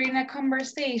by reading a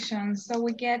conversation so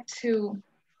we get to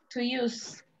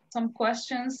use some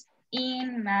questions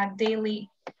in a daily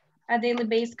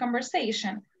based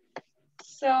conversation.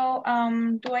 So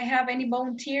do I have any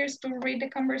volunteers to read the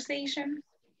conversation?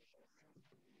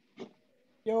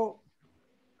 Yo.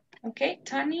 Okay,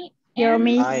 Tani Yo, and,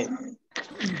 Miss.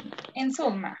 and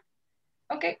Sulma.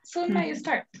 Okay, Sulma, you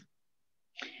start.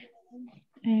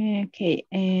 Okay,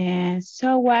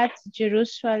 so what's your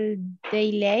usual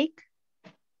day like?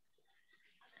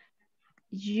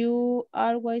 You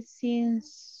always seem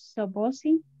so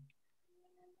busy.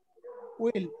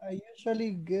 Well, I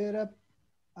usually get up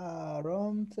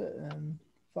around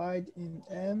 5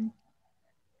 a.m.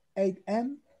 8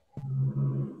 a.m.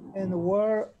 and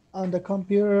work on the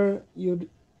computer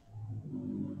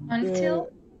Until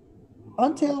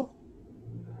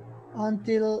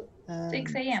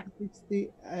 6 a.m. 60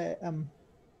 a.m.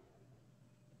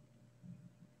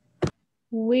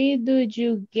 Why do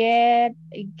you get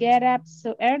up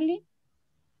so early?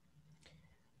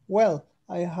 Well,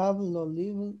 I have low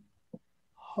level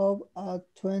hub at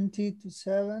 20 to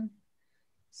 7,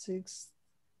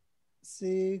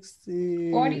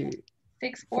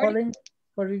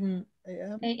 40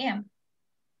 a.m.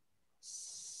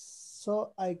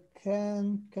 So I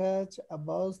can catch a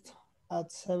bus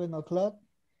at 7 o'clock.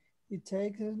 It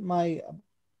takes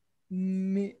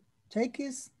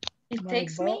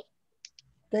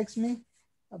me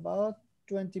about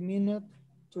 20 minutes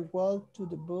to walk to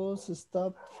the bus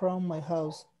stop from my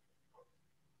house.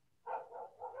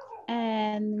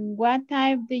 And what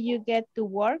time do you get to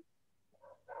work?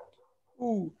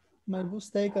 My bus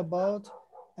take about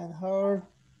an hour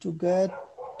to get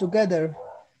together,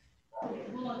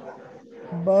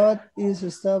 but it's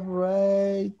stop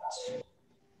right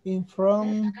in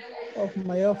front of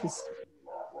my office.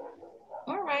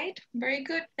 All right, very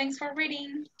good. Thanks for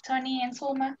reading, Tony and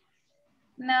Sulma.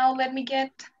 Now let me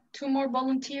get 2 more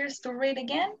volunteers to read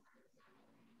again.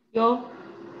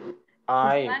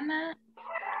 I Susana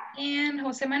and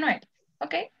Jose Manuel.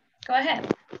 Okay, go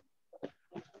ahead.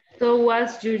 So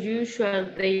what's your usual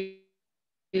day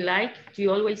like? Do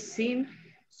you always seem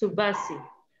so busy?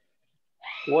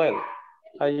 Well,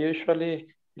 I usually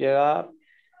get up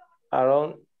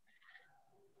around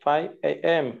 5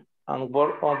 a.m. and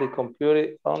work on the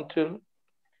computer until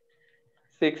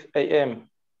 6 a.m.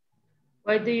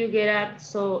 Why do you get up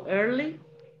so early?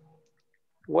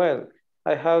 Well,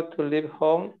 I have to leave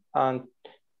home at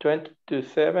 20 to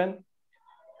 7,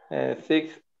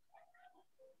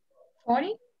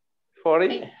 40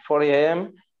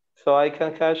 a.m. so I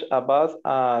can catch a bus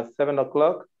at 7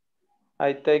 o'clock.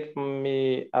 I take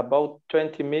me about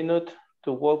 20 minutes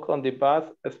to walk on the bus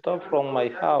stop from my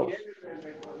house.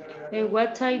 And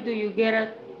what time do you get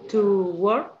up to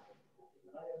work?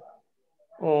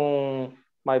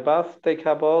 My bus take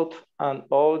about an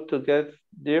hour to get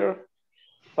there,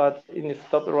 but it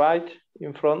stopped right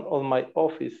in front of my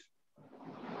office.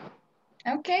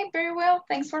 Okay, very well.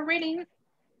 Thanks for reading.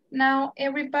 Now,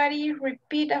 everybody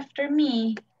repeat after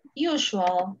me.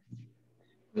 Usual.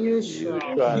 Usual.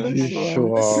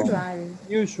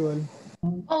 Usual.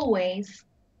 Always.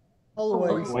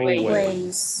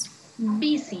 Always.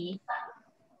 Busy.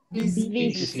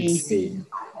 Busy.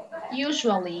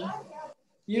 Usually.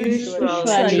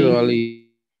 Usually.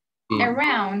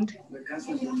 Around.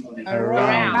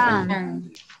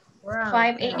 Around.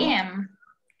 5 a.m.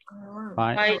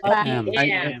 5 a.m.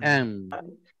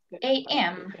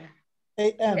 a.m.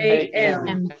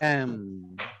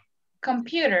 A.M.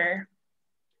 Computer.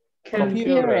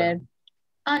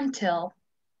 Until.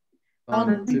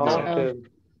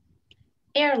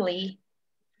 Early.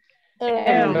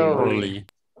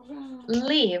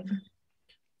 Leave.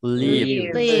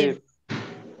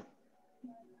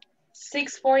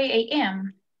 6:40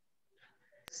 a.m.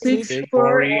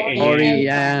 6:40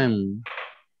 a.m.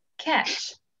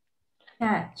 Catch.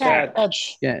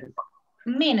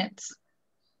 Minutes.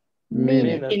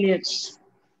 Minutes.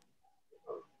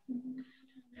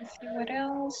 Let's see what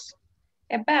else.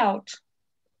 About.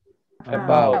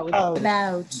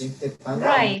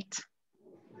 Right.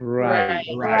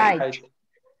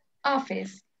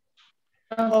 Office.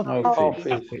 All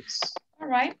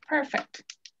right, perfect.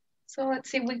 So let's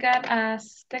see, we got a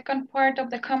second part of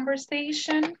the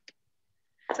conversation.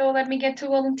 So let me get two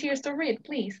volunteers to read,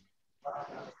 please.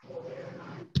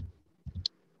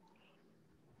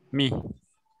 Me.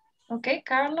 Okay,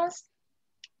 Carlos.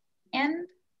 And?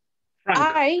 Frank.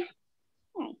 I.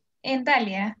 And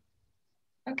Dalia.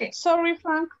 Okay. Sorry,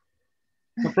 Frank.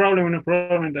 No problem,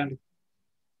 Dalia.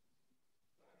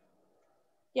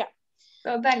 Yeah.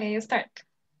 So Dalia, you start.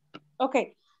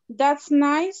 Okay, that's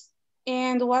nice.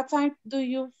 And what time do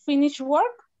you finish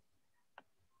work?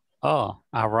 Oh,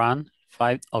 around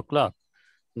 5 o'clock.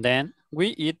 Then we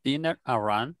eat dinner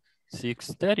around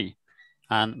 6:30.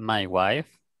 And my wife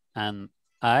and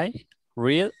I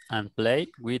read and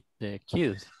play with the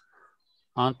kids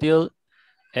until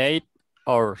 8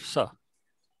 or so.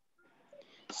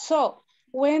 So,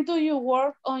 when do you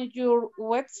work on your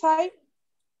website?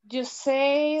 You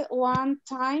say one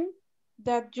time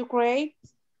that you create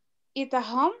it at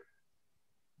home?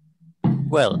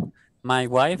 Well, my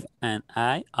wife and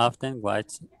I often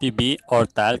watch TV or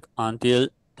talk until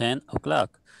 10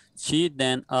 o'clock. She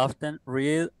then often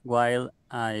reads while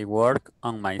I work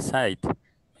on my site,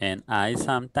 and I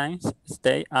sometimes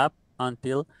stay up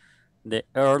until the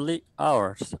early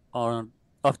hours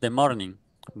of the morning,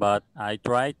 but I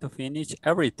try to finish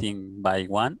everything by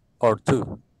 1 or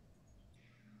 2.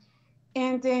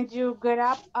 And then you get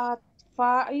up at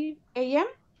 5 a.m.?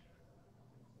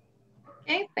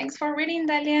 Okay, thanks for reading,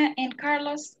 Dalia and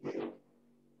Carlos.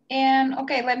 And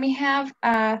okay, let me have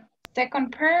a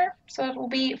second pair. So it will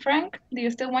be Frank. Do you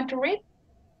still want to read?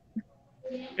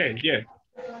 Okay, yeah.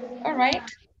 All right.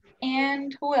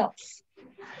 And who else?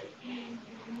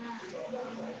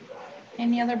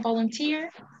 Any other volunteer?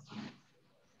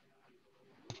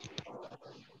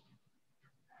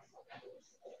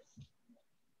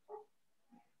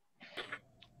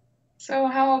 So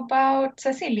how about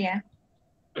Cecilia?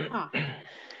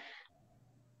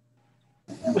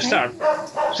 We'll start.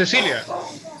 Cecilia.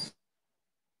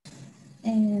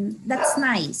 And that's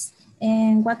nice.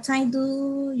 And what time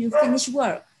do you finish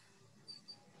work?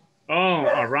 Oh,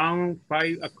 around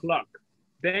 5 o'clock.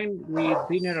 Then we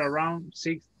dinner around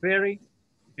 6:30,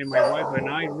 and my wife and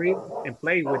I read and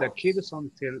play with the kids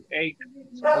until 8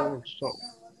 or so.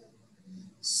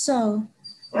 So,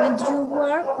 when do you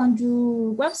work on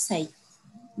your website?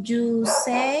 You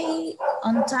say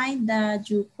on time that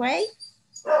you create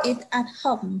it at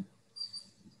home.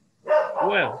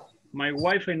 Well, my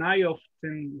wife and I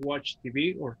often watch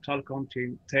TV or talk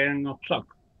until 10 o'clock.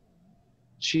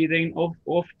 She then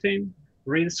often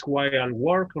reads while I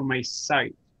work on my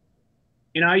site.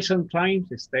 And I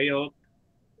sometimes stay up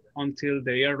until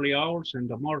the early hours in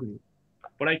the morning,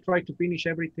 but I try to finish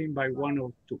everything by 1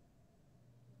 or 2.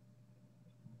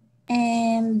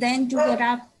 And then you get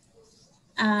up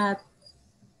at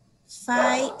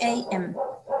 5 a.m.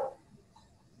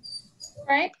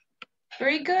 Right,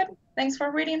 very good. Thanks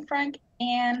for reading, Frank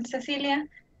and Cecilia.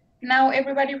 Now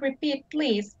everybody repeat,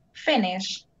 please.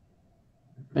 Finish.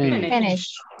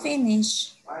 Finish.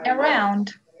 Finish.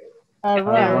 Around.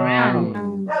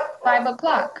 Around. 5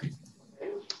 o'clock.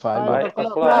 5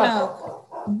 o'clock.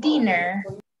 Clock. Dinner.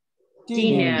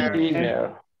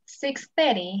 Dinner.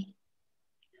 6:30.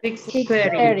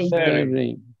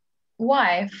 6:30.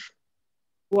 Wife.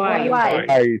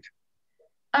 Wife.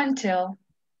 Until.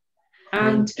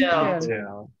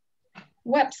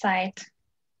 Website.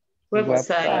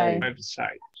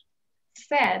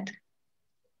 Said.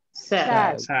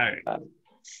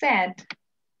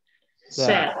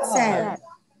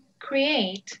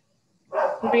 Create.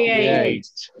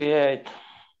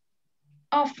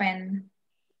 Often.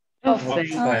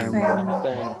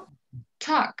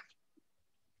 Talk.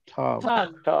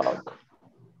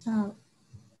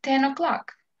 10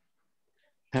 o'clock.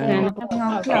 10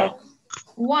 o'clock.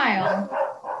 While.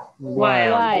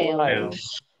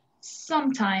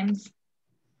 Sometimes.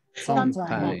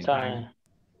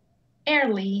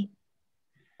 Early.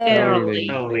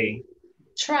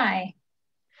 Try.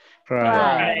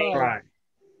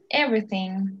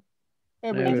 Everything.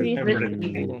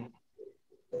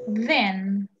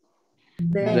 Then.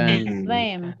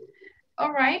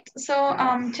 All right, so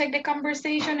check the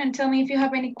conversation and tell me if you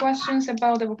have any questions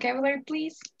about the vocabulary,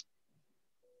 please.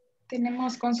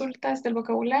 Tenemos consultas del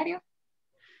vocabulario.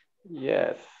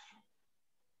 Yes.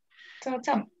 So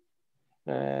tell me.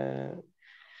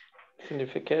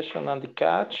 Signification and the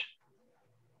catch.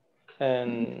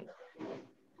 And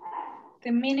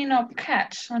the meaning of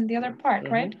catch on the other part,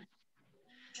 right?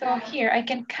 So here I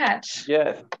can catch.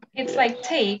 Yes. It's like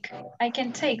take. I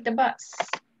can take the bus.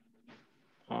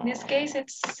 In this case,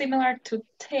 it's similar to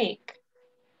take.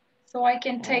 So I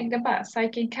can take the bus. I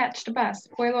can catch the bus.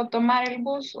 Puedo tomar el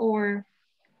bus, or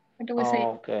what do we say?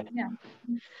 Okay. Yeah.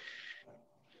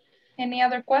 Any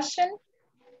other question?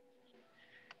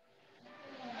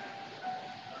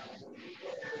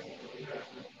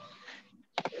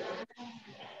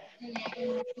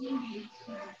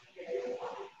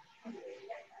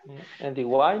 And the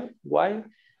while?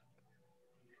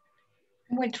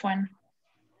 Which one?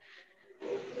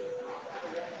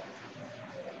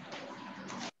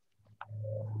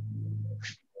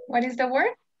 What is the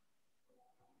word?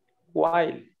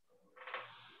 While.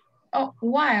 Oh,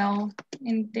 while.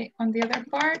 On the other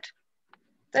part.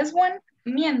 This one,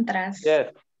 mientras.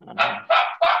 Yes.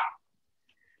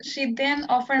 She then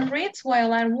often reads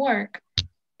while at work.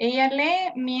 Ella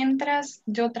lee mientras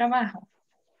yo trabajo.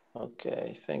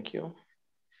 Okay, thank you.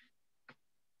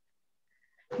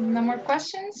 No more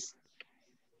questions?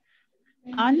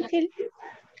 Until.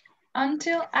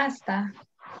 Until hasta.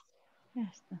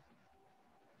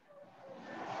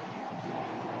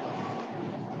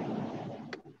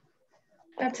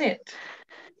 That's it.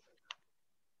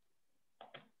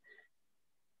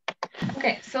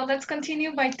 Okay, so let's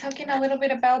continue by talking a little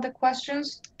bit about the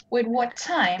questions with what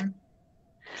time.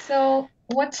 So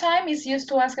what time is used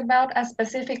to ask about a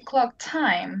specific clock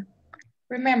time.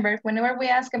 Remember, whenever we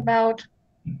ask a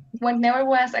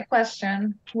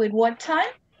question with what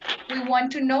time, we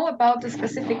want to know about the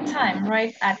specific time,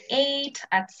 right? At 8,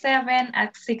 at 7,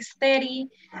 at 6:30,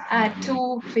 at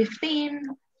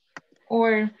 2:15,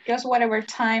 or just whatever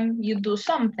time you do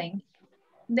something.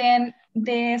 Then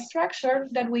the structure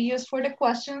that we use for the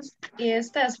questions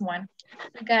is this one.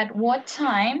 We got what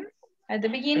time at the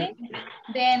beginning,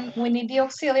 then we need the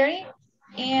auxiliary.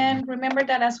 And remember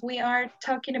that as we are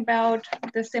talking about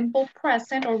the simple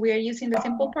present, or we are using the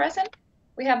simple present,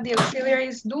 we have the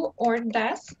auxiliaries do or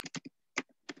does.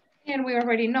 And we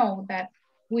already know that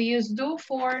we use do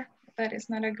for, that is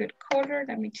not a good color,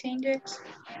 let me change it.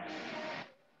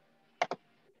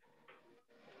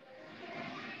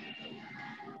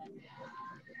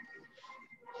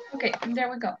 Okay, there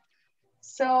we go.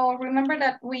 So remember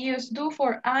that we use do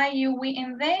for I, you, we,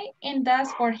 and they, and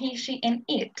does for he, she, and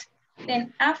it.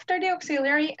 Then after the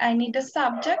auxiliary, I need the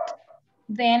subject,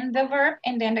 then the verb,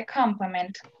 and then the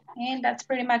complement. And that's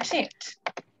pretty much it.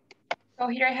 So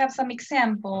here I have some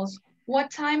examples.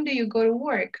 What time do you go to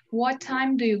work? What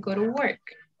time do you go to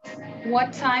work?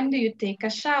 What time do you take a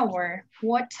shower?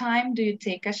 What time do you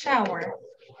take a shower?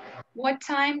 What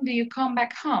time do you come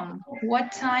back home?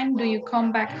 What time do you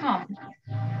come back home?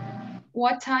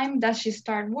 What time does she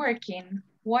start working?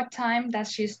 What time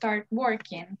does she start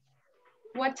working?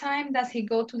 What time does he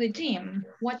go to the gym?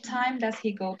 What time does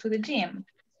he go to the gym?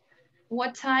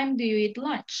 What time do you eat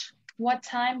lunch? What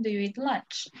time do you eat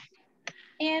lunch?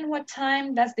 And what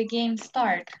time does the game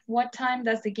start? What time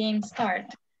does the game start?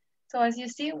 So as you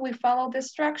see, we follow the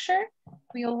structure.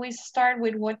 We always start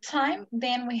with what time,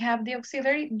 then we have the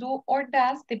auxiliary do or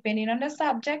does, depending on the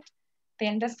subject.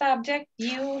 Then the subject,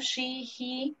 you, she,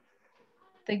 he,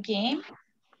 the game,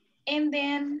 and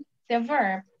then the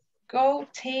verb, go,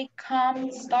 take,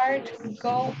 come, start,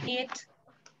 go, eat,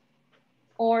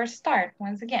 or start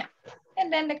once again.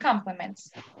 And then the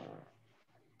complements.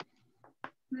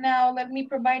 Now let me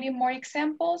provide you more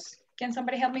examples. Can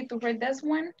somebody help me to read this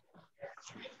one?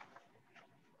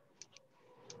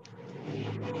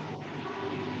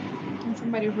 Can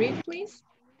somebody read, please?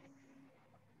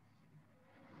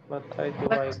 What time do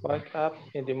I wake up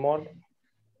in the morning?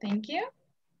 Thank you.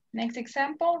 Next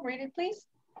example, read it, please.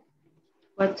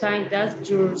 What time does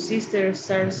your sister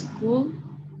start school?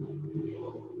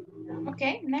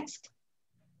 Okay, next.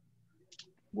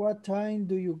 What time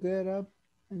do you get up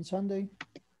on Sunday?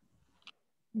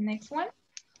 Next one.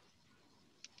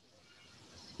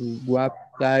 What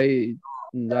time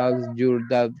does your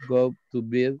dad go to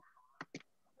bed?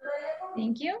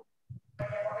 Thank you.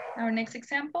 Our next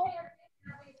example.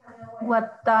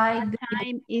 What time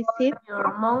Is it?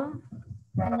 your mom?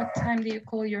 What time do you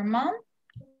call your mom?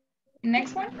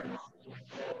 Next one.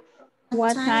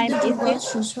 What time do you is go it?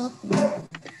 to shopping?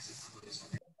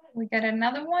 We got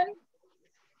another one.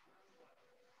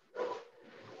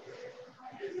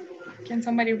 Can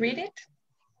somebody read it?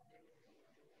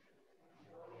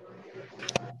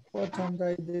 What time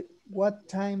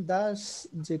does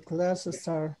the class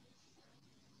start?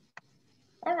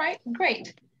 All right,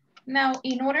 great. Now,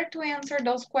 in order to answer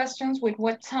those questions with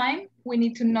what time, we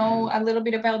need to know a little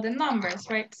bit about the numbers,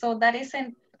 right? So that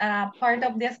isn't part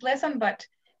of this lesson, but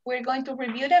we're going to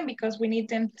review them because we need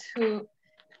them to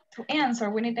answer.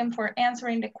 We need them for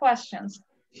answering the questions.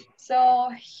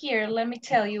 So here, let me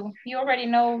tell you, you already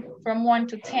know from 1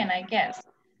 to 10, I guess.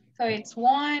 So it's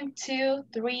 1, 2,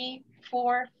 3,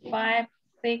 4, 5,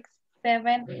 6,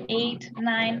 7, 8,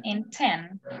 9, and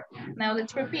 10. Now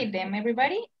let's repeat them,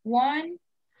 everybody. 1,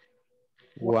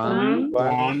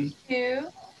 2,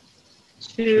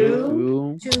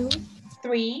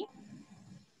 3,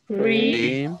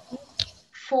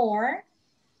 4,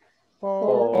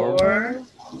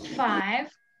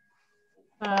 5,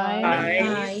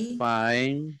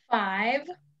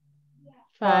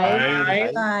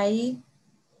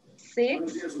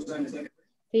 6,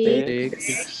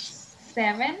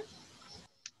 7,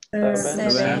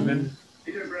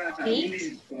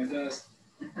 8,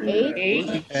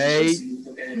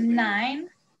 9,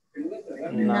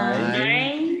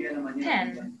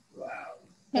 10.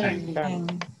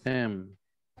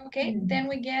 Okay, then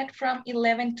we get from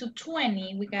 11 to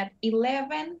 20. We got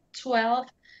 11, 12,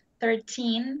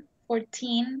 13,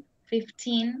 14,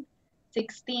 15,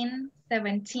 16,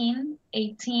 17,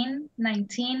 18,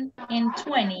 19, and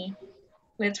 20.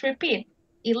 Let's repeat.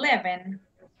 11,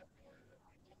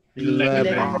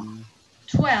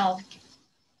 12,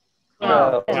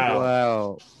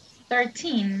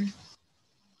 13,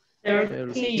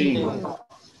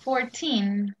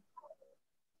 14,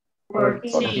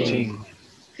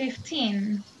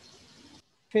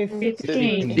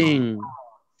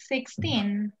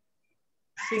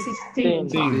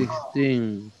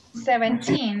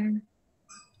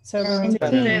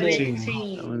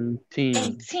 15,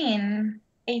 16,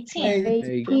 17,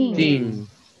 18,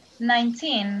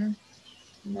 19,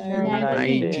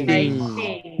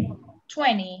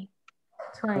 20.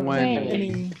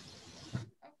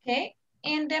 Okay,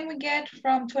 and then we get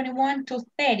from 21 to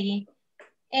 30.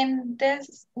 And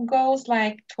this goes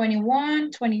like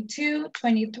 21, 22,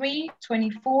 23,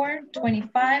 24,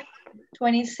 25,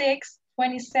 26,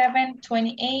 27,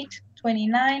 28,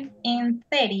 29, and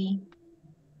 30.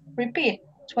 Repeat.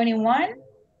 21,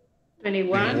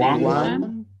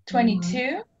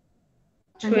 22,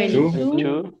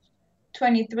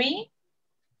 23,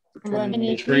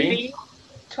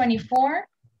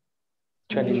 24,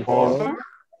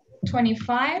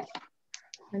 25,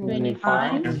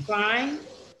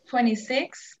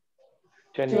 26,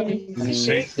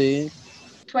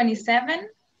 27,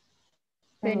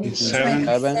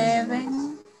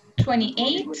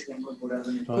 28,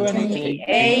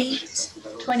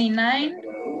 29,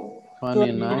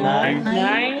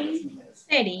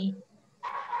 30.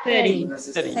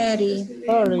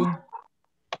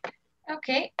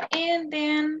 Okay, and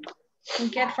then we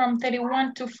get from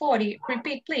 31 to 40.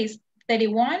 Repeat, please.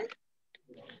 31,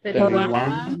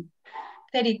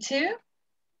 32,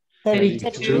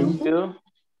 32,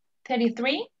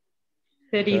 33,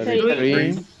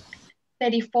 33,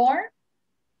 34,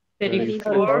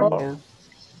 34,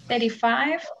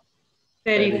 35,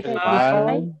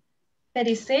 35,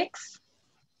 36,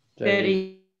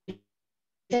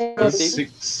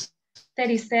 36,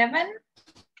 37,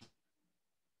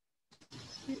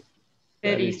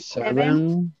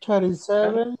 37,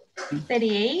 37,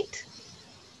 38,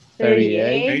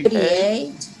 38,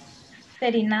 38,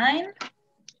 39,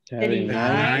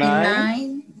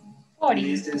 39,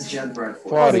 40.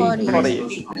 40,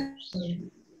 40,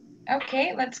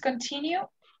 Okay, let's continue.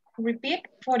 Repeat.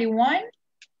 41,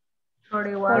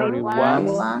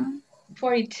 41,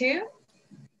 42,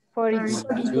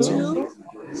 42,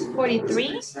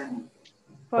 43,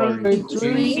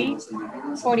 43,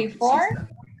 44,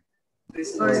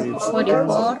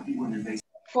 44,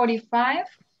 45,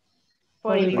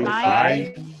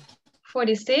 45,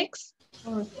 46,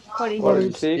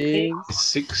 46,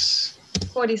 6,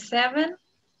 47,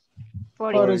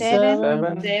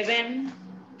 47,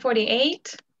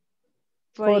 48,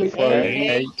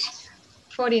 48,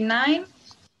 49,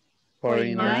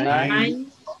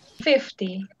 49,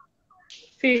 50,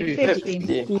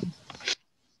 50,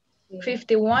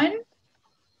 51,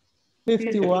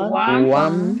 51,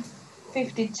 1,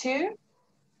 52,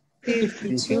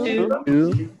 52,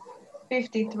 2,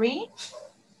 53,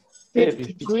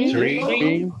 53,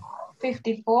 3,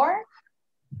 54,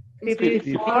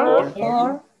 54,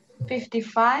 4,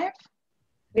 55,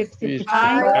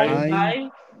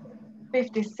 55,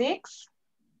 56,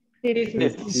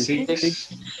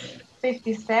 56,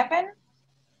 57,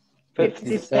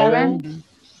 57,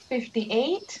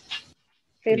 58,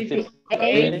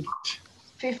 58,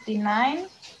 59,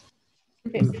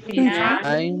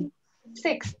 59,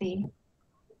 60.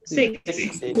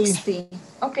 60. 60.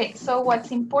 Okay, so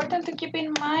what's important to keep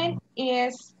in mind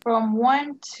is from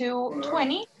 1 to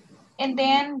 20, and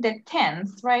then the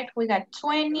tens, right? We got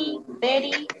 20,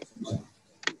 30,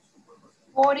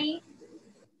 40,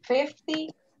 50,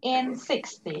 and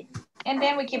 60. And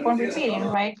then we keep on repeating,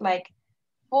 right? Like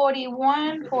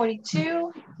 41,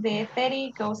 42, the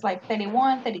 30 goes like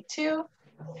 31, 32,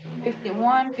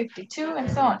 51, 52,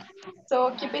 and so on.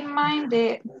 So keep in mind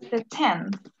the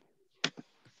 10.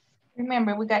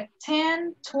 Remember, we got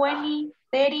 10, 20,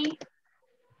 30,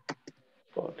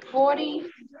 40,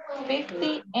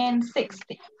 50, and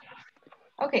 60.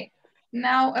 Okay,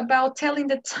 now about telling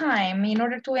the time. In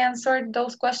order to answer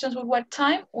those questions with what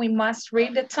time, we must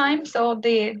read the time. So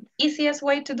the easiest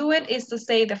way to do it is to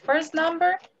say the first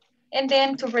number and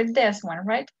then to read this one,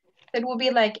 right? That will be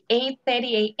like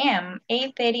 8:30 a.m.,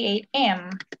 8:30 a.m.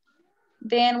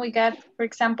 Then we got, for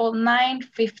example,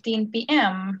 9:15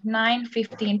 p.m.,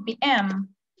 9:15 p.m.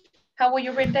 How will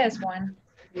you read this one?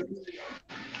 2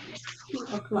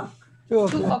 o'clock. 2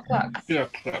 o'clock. 2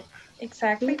 o'clock.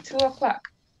 Exactly, 2 o'clock.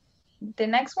 The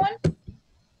next one?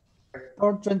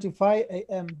 4:25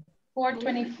 a.m.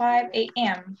 4:25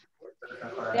 a.m.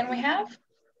 Then we have?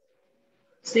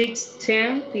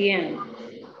 6:10 p.m.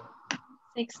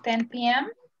 6:10 p.m.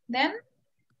 Then?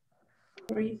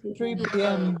 3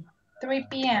 p.m. 3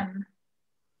 p.m.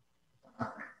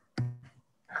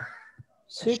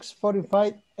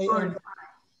 6:45 a.m.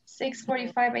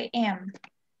 6:45 a.m.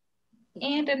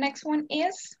 And the next one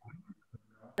is?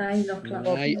 9 o'clock.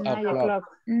 9 o'clock.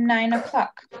 9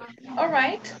 o'clock. All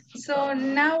right, so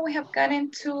now we have gotten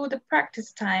to the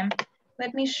practice time.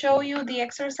 Let me show you the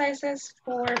exercises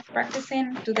for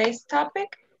practicing today's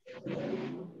topic.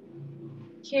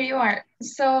 Here you are.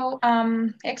 So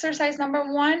exercise number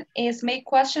 1 is make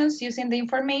questions using the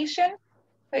information.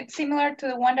 It's similar to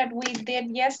the one that we did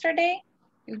yesterday.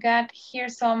 You got here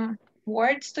some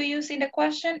words to use in the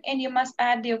question, and you must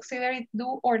add the auxiliary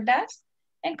do or does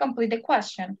and complete the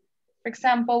question. For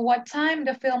example, what time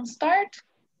the film start?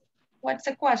 What's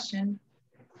the question?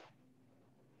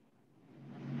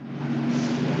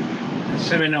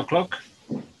 7 o'clock.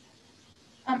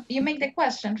 You make the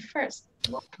question first.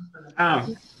 What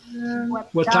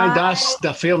time does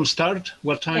the film start?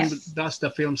 What time Yes. does the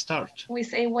film start? We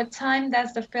say, what time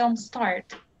does the film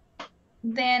start?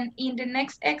 Then in the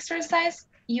next exercise,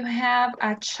 you have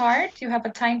a chart, you have a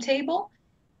timetable,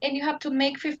 and you have to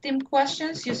make 15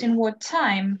 questions using what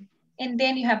time, and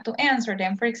then you have to answer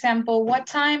them. For example, what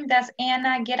time does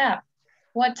Anna get up?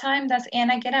 What time does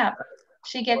Anna get up?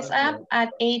 She gets up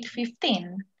at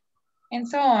 8:15, and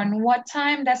so on. What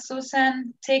time does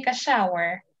Susan take a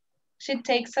shower? She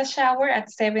takes a shower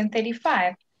at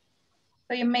 7:35.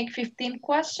 So you make 15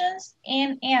 questions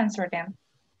and answer them.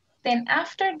 Then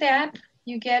after that,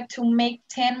 you get to make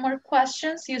 10 more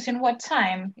questions using what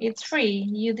time? It's free.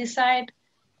 You decide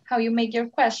how you make your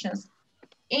questions.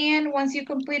 And once you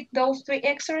complete those 3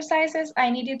 exercises, I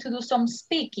need you to do some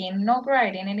speaking, no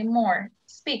writing anymore,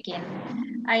 speaking.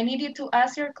 I need you to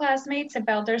ask your classmates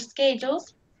about their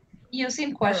schedules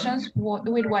using questions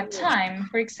with what time.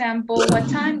 For example, what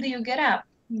time do you get up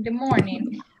in the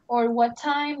morning? Or what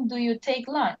time do you take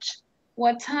lunch?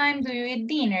 What time do you eat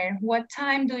dinner? What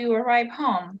time do you arrive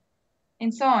home?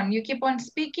 And so on. You keep on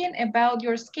speaking about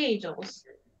your schedules.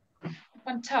 Keep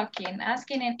on talking,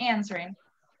 asking and answering.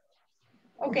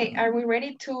 Okay, are we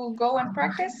ready to go and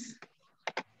practice?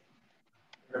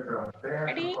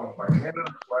 Ready?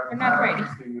 We're not ready.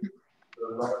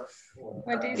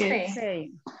 What do you say?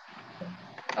 Okay.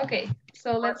 Okay,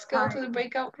 so let's go to the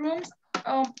breakout rooms.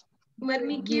 Let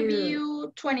me give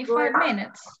you 25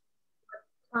 minutes.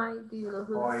 Time do you go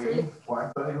to sleep?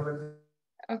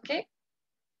 Okay,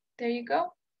 there you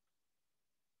go.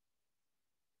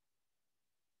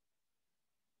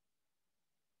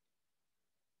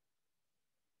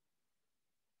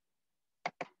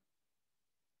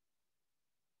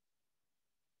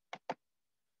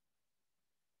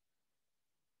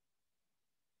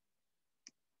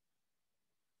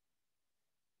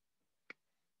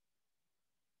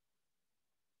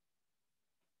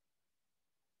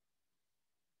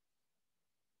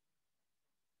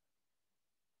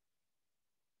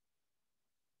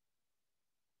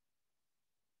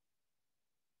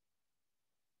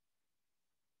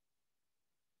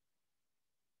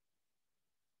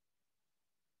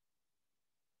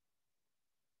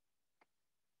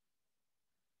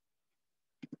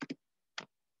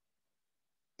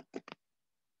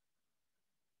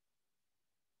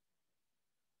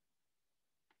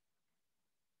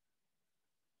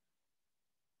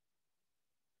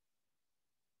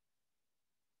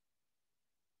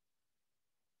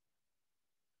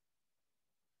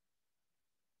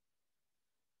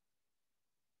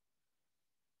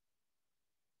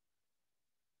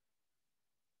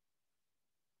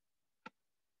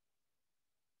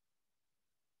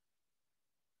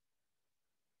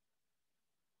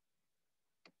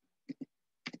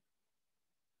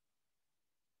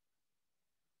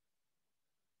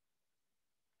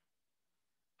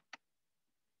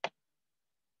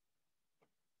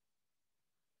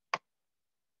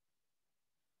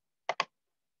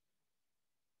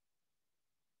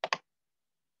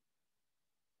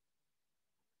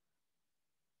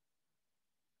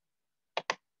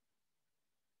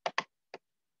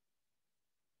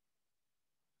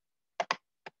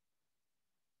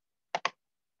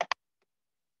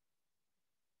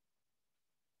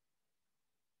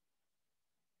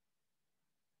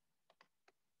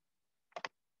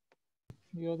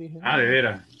 Yo dije, Ah, de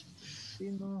veras.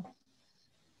 Sí, no.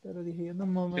 Pero dije, yo no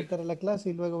me voy a meter a la clase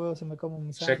y luego veo si me como mi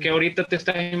O sea sándwich. que ahorita te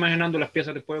estás imaginando las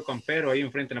piezas de pollo campero ahí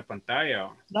enfrente en la pantalla.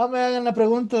 ¿O? No me hagan la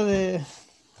pregunta del,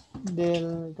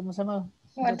 ¿cómo se llama?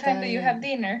 What time do you have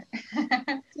dinner?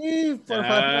 Sí, por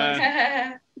favor.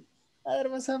 A ver,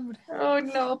 más hambre. Oh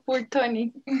no, poor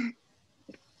Tony.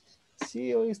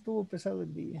 Sí, hoy estuvo pesado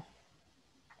el día.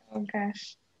 Oh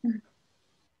gosh.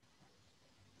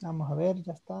 Vamos a ver,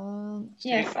 ya están.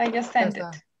 Yes, I just sent it.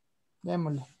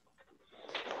 Démosle.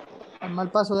 Al mal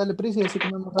paso, dale prisa y así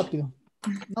comemos rápido.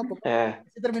 No, porque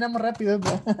así terminamos rápido.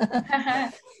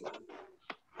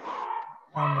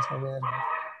 Vamos a ver.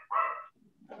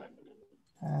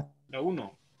 La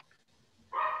 1.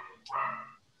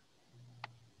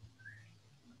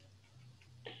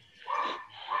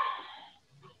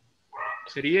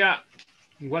 Sería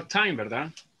what time,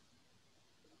 ¿verdad?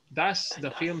 Does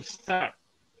the film start?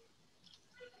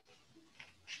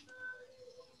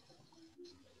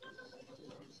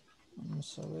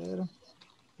 Vamos a ver.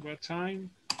 What time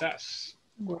does?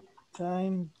 What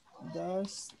time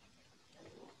does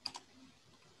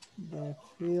the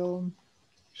film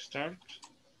start?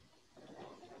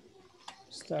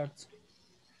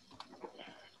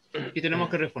 Y tenemos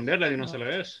que responderla de una sola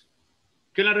vez.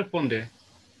 ¿Quién la responde?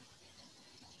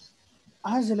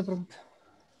 Se le pregunta.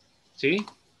 ¿Sí?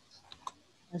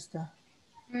 Ahí está.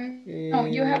 No,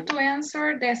 you have to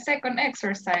answer the second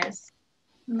exercise,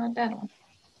 not that one.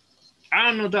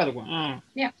 Not that one.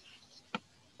 Yeah,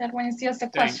 that one is just a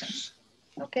question.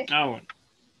 Okay. Bueno.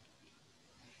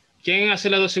 ¿Quién hace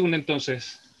la 2 segunda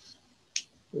entonces?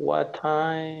 What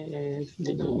time is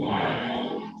the...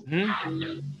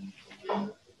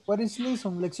 What is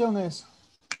lesson? Lección es.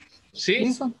 Sí,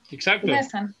 Listen. Exacto.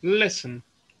 Lesson.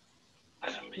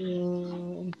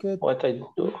 What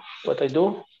I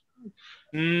do?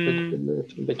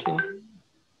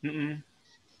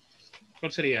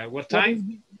 ¿Cuál sería? What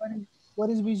time? What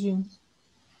is vision?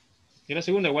 Y la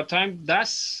segunda, what time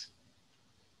does?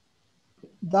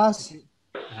 Does.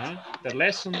 The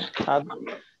lesson.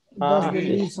 That's the Sí.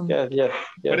 reason. Yes.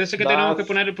 Parece que tenemos que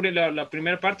poner la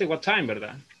primera parte, what time,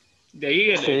 ¿verdad? De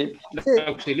ahí Sí. el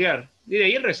auxiliar. Y de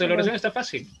ahí el resto de la oración está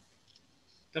fácil.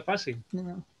 Está fácil.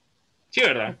 No. Sí,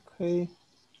 ¿verdad? Okay.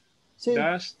 Sí.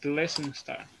 Does the lesson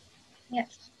start?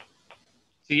 Yes.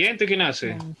 Siguiente, ¿quién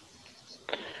hace?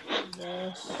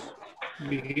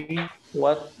 Begin.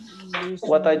 What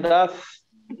I does,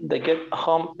 they get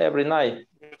home every night.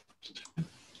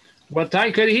 What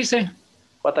time, ¿qué dijiste?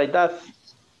 What I does.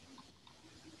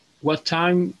 What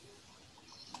time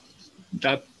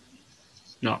that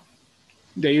no.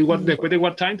 De ahí, después de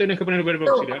what time tenés que poner el verbo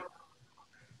auxiliar.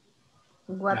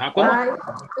 What Ajá, ¿cómo? time?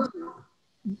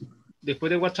 Después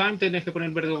de what time tenés que poner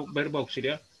el verbo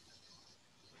auxiliar.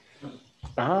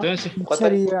 Ajá. Entonces,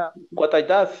 what I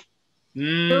does.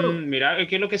 Mira,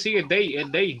 ¿qué es lo que sigue? Day,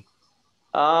 es day.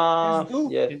 Ah,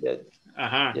 yes.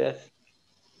 Ajá. Yes.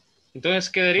 Entonces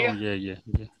quedaría. Oh, yeah.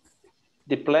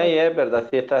 The play es verdad,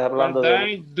 si estás hablando What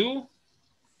I do.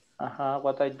 Ajá,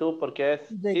 what I do, porque es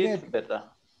it,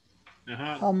 ¿verdad?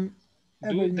 Ajá.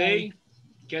 Every Do they night.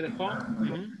 get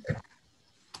home?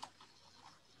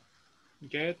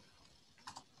 Get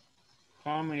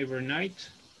home every night.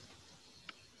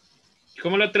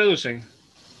 ¿Cómo lo traducen?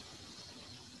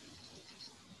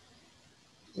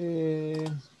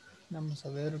 Vamos a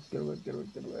ver, quiero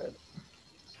ver.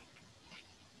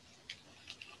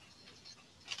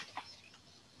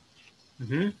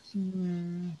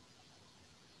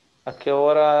 ¿A qué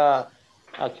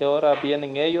hora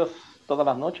vienen ellos todas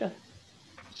las noches?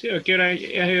 Sí, ¿a qué hora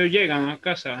ellos llegan a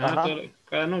casa?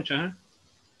 Cada noche, ajá.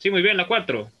 Sí, muy bien, la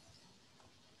 4.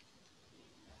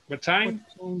 What time?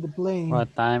 What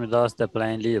time does the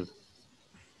plane leave?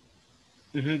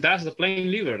 That's the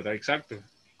plane leave, ¿verdad? Exacto.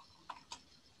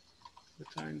 What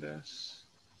time does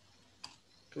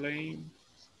plane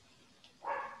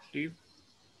leave?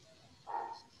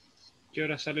 ¿Qué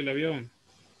hora sale el avión?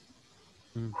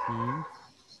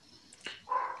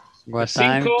 What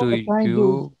time do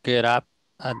you get up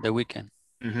at the weekend?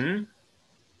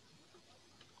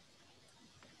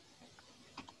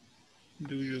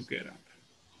 Do you get up?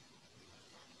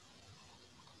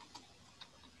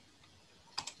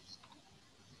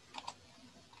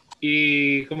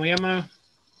 ¿Y cómo se llama?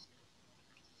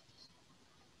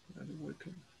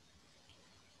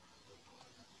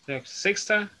 La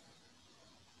sexta.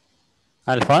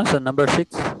 Alfonso, number 6.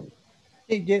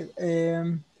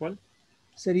 ¿Cuál?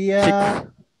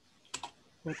 Sería.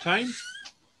 What time?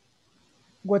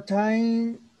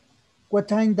 What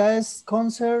time does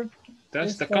concert?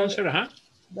 That's the concert, ajá.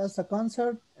 Does the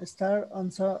concert start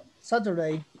on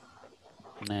Saturday?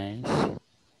 Nice.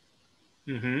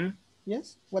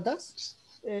 Yes. What does?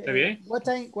 Está bien.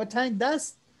 What time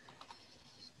does?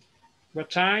 What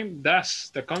time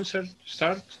does the concert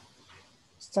start?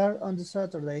 Start on the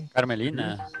Saturday.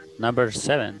 Carmelina, number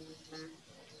 7.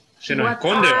 Se nos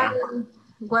esconde.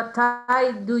 What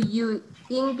time do you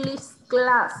English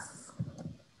class?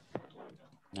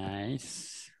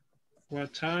 Nice.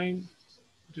 What time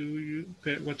do you?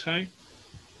 What time?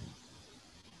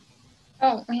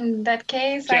 Oh, in that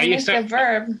case, Sí, I missed the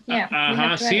verb. Yeah.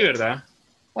 Ajá, sí, ¿verdad?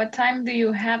 What time do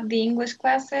you have the English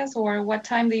classes, or what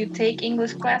time do you take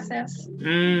English classes?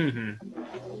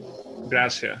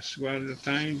 Gracias. What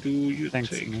time do you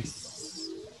take? Miss.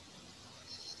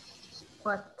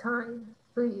 What time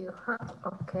do you have?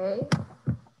 Okay.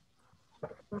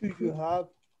 Do you have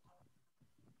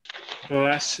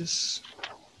classes?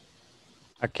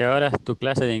 ¿A qué hora es tu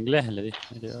clase de inglés? Le dije.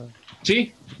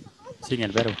 Sí. Sin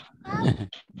el verbo.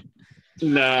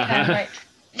 Right.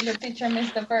 The teacher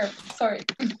missed the verb. Sorry.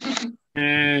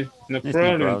 No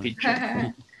problem,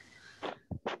 teacher.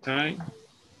 Time.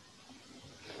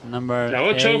 Number La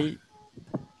 8. 8.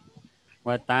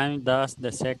 What time does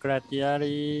the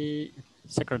secretary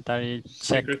check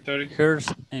her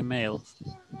emails?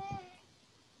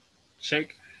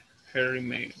 Check her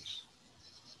emails.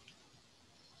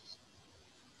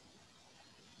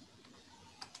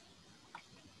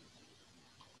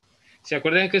 ¿Se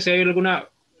acuerdan que si hay alguna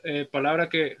palabra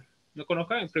que no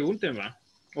conozcan, pregúntenme?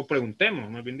 O preguntemos,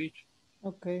 más bien dicho.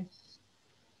 Okay.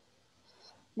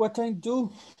 What time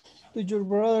do your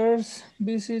brothers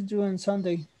visit you on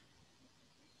Sunday?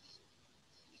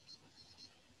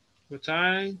 What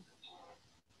time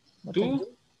do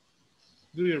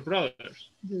your brothers?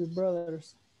 Do your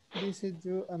brothers visit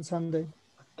you on Sunday?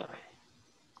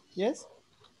 Yes?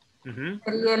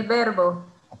 Sería el verbo.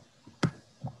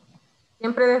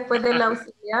 Siempre después del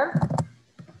auxiliar.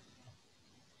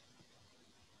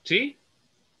 ¿Sí?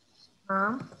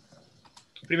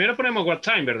 Primero ponemos what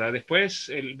time, ¿verdad? Después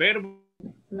el verbo.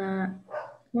 La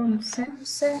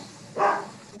 11.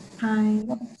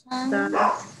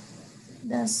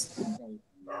 Does the baby.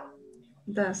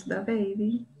 Does the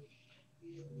baby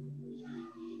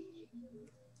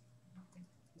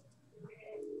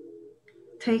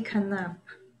take a nap?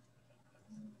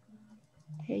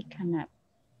 Take a nap.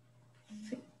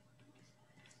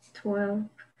 12.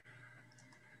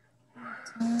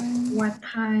 What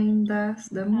time does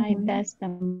the movie? That's the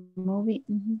movie.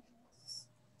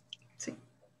 Sí.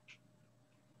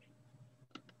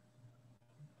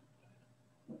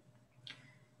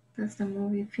 Does the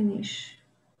movie finish?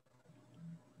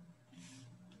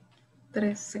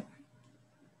 13.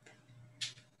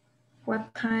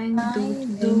 What time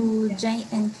do Jane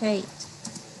and Kate?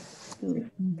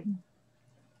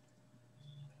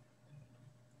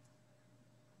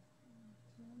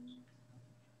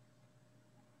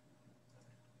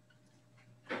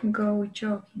 Go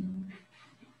jogging?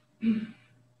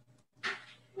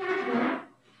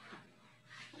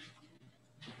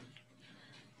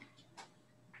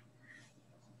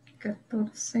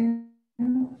 14.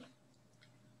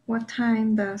 What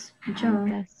time does John?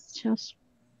 That's just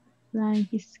plan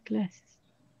his classes.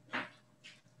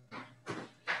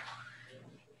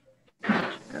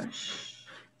 Josh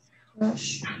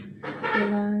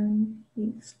plan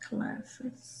his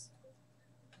classes.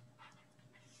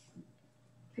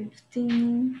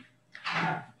 15.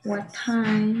 What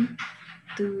time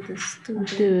do the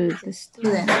students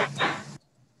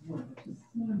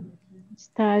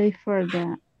Study for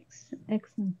the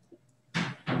exam.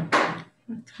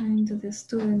 What time do the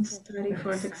students study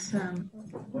for the exam?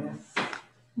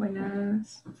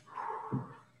 Buenas.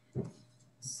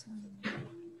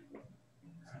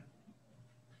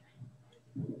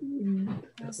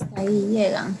 Hasta ahí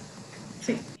llegan.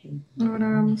 Sí.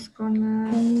 Ahora vamos con la...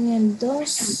 El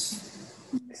 2.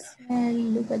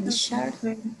 Look at the chart.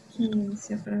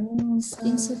 15 preguntas.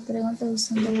 15 preguntas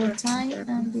usando the word time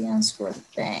and the answer was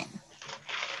 10.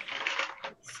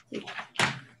 Sí.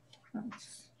 Vamos.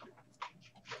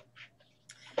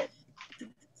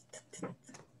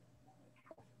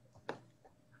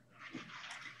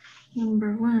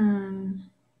 Number 1.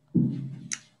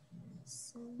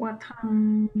 What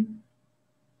time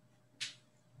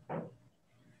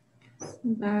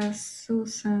does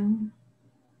Susan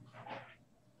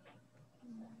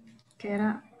get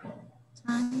up?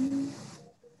 Time.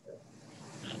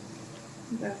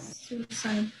 Does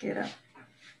Susan get up?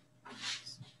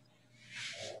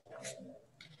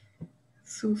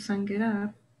 Susan get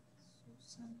up.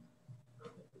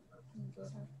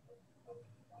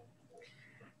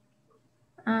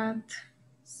 At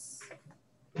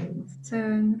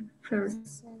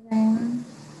 7:30.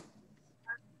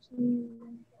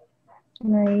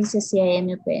 No dice si AM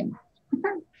o PM.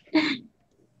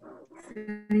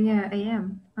 Sería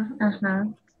AM. Ajá.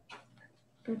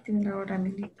 ¿Qué tiene la hora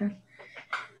militar?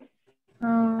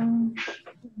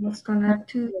 Vamos con la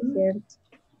 2.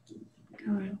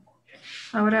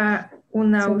 Ahora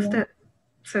una Sí. usted,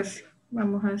 Ceci.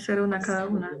 Vamos a hacer una cada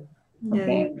una.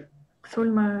 Okay.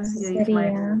 Zulma y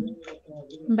Ismael.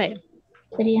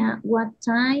 Sería what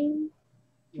time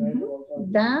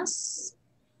does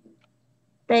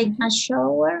take a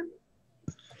shower?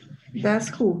 Does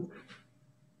who?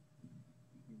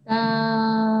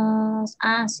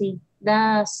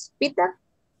 Does Peter?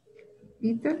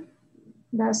 Peter?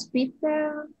 Does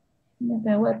Peter?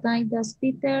 What time does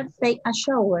Peter take a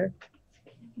shower?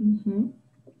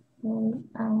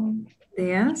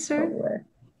 The answer? Shower.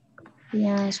 The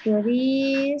answer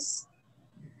is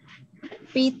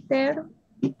Peter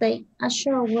take a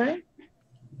shower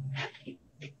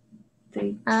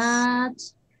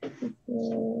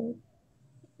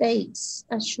takes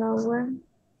a shower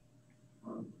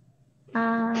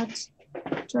at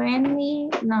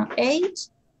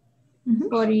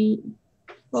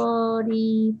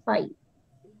 45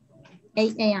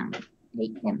 8 a.m.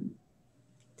 8 a.m.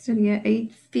 Sería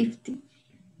 8:50.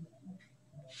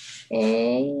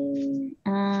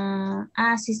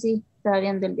 Sí, estaba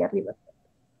viendo el de arriba.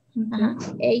 Ajá,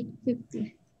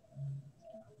 8:50.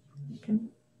 Okay.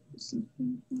 8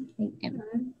 a.m.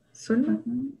 Zulma.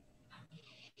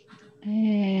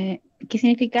 ¿Qué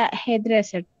significa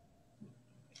hairdresser?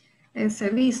 Se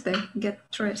viste, get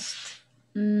dressed.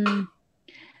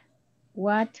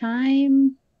 What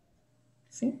time?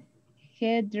 Sí.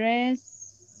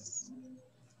 Hairdress.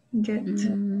 Get.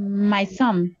 My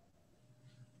son.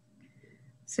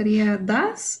 Sería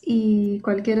does y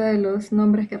cualquiera de los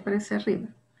nombres que aparece arriba.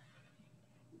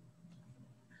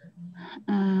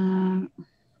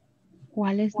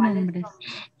 ¿Cuáles nombres?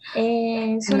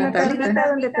 Es una tablita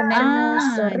donde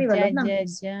tenemos arriba los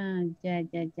nombres. Ya,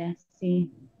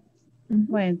 sí.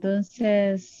 Bueno,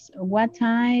 entonces, what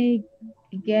time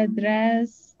get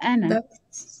dressed, Ana?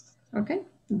 Okay.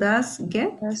 Does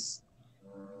get. Does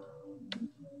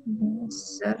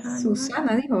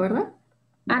Susana dijo, ¿verdad?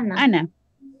 Ana. Ana.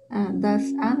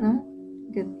 Does Anna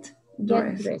get Get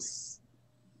dressed? dressed.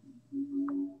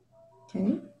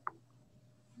 Okay.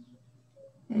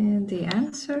 And the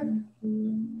answer?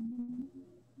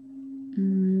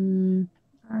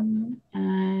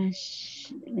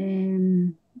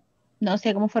 No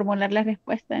sé cómo formular la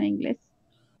respuesta en inglés.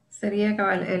 Sería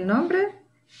cabal el nombre.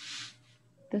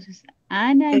 Entonces,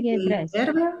 Anna get El dressed.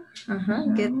 verbo.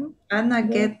 Anna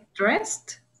get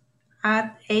dressed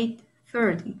at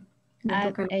 8:30. Le At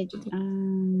toca 8.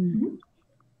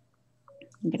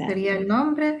 Sería el Gracias.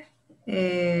 nombre,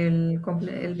 el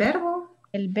verbo.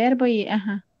 El verbo y,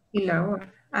 Y la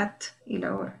hora. At y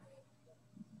la hora.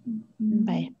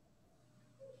 Vaya.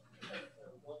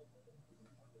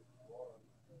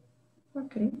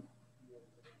 Ok.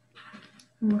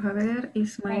 Vamos a ver,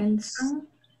 Ismael San.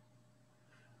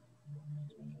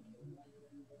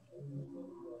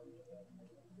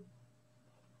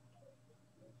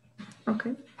 Ok.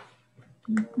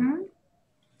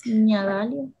 Niña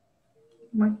Dalia.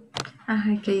 Bueno.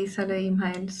 Aquí sale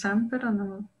Ismael San, pero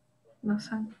no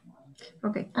sale.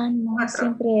 Ok. No, 4.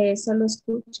 siempre solo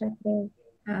escucha, creo.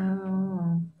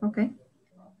 Ok.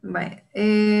 Bye.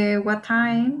 What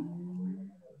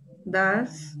time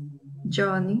does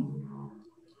Johnny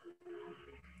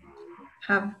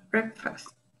have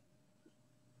breakfast?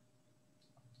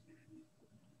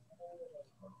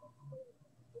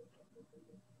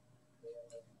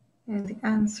 And the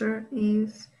answer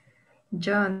is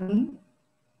Johnny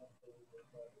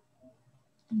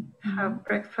have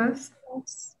breakfast.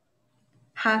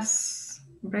 Has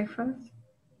breakfast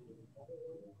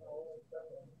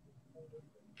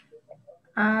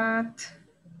at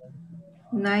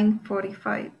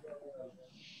 9:45.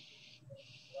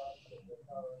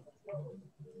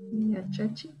 Ya,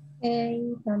 Chachi.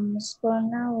 Ok, vamos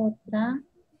con la otra.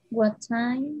 What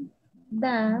time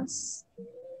does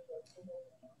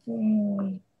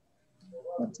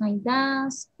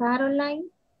Caroline?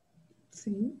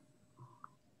 Sí.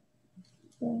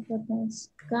 What does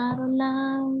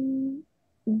Caroline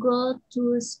go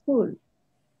to school?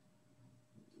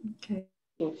 Okay.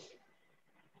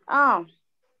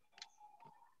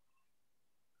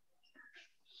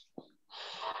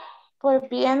 Pues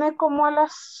viene como a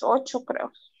las 8,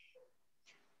 creo.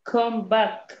 Come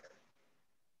back.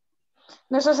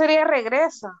 No, eso sería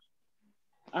regresa.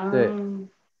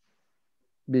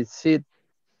 Visit.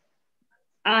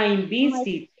 I'm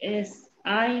visit. Es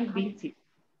I'm visit.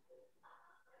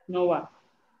 No va.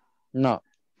 No.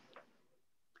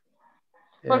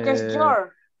 Porque es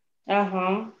your.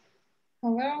 Ajá.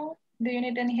 Hello, do you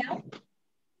need any help?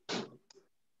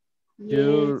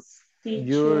 Yes,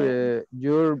 teacher.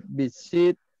 Your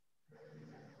visit.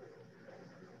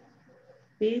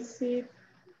 Visit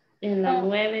en la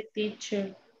 9,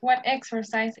 teacher. What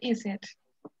exercise is it?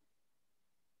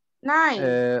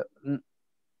 9.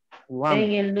 One.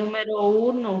 En el número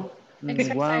 1.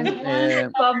 Exercise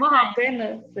 1. Vamos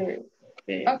apenas.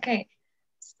 Okay,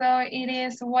 so it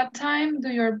is, what time do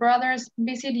your brothers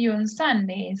visit you on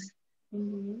Sundays?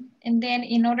 And then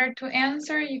in order to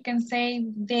answer, you can say,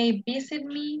 they visit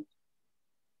me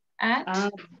at.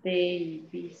 They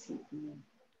visit me.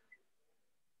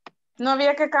 No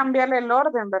había que cambiarle el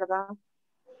orden, ¿verdad?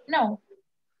 No,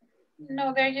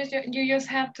 you just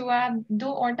have to add do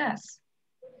or does.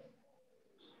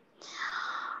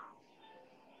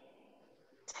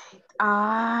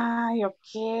 Ay,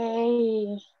 ok.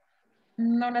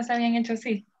 No las habían hecho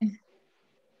así.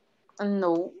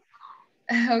 No.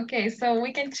 Okay, so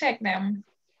we can check them.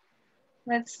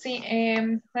 Let's see,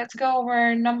 let's go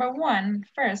over number 1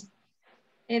 first.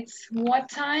 It's, what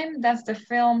time does the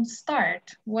film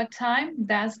start? What time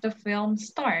does the film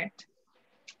start?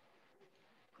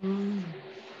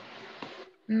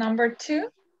 Number 2.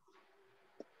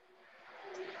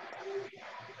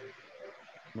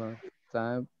 What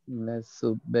time let's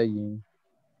begin.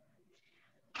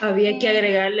 Había que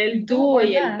agregarle el do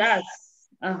y el das.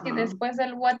 Y después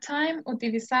del what time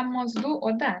utilizamos do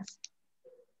o das.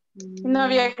 No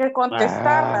había que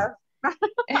contestarlas.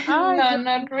 No,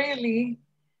 not really.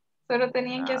 Solo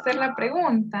tenían que hacer la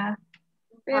pregunta.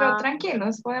 Pero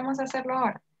tranquilos, podemos hacerlo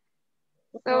ahora.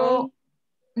 So,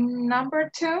 number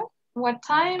 2, what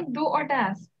time, do or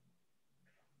does?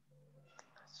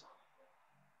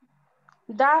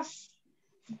 Does.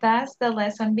 Does the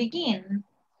lesson begin?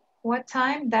 What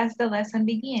time does the lesson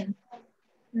begin?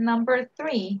 Number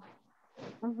 3.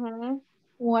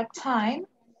 What time?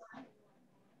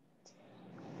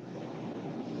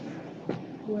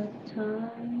 What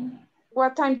time?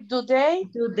 What time do they?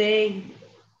 Do they?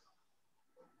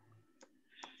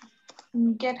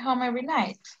 Get home every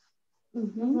night.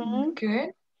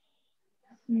 Good.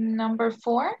 Number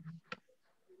 4.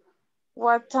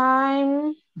 What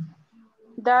time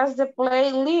does the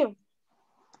play leave?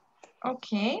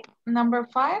 Okay. Number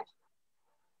 5.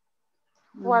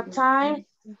 What time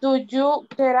do you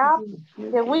get up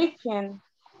the weekend?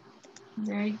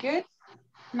 Very good.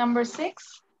 Number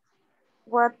 6.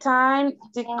 What time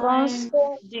the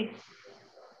concert?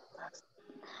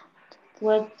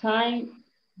 What time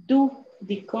do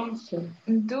the concert?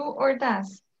 Do or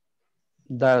does?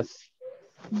 Does.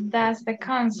 Does the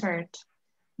concert.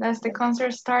 Does the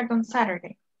concert start on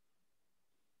Saturday?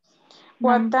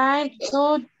 What time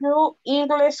do you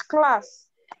English class?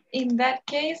 In that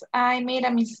case, I made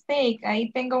a mistake.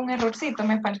 Ahí tengo un errorcito,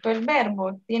 me faltó el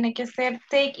verbo. Tiene que ser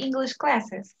take English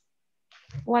classes.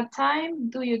 What time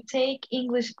do you take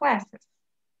English classes?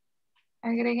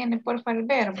 Agréguenle porfa el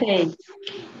verbo. Take.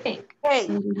 Take.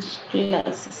 English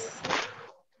classes.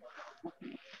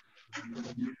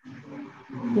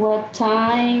 What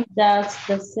time does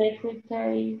the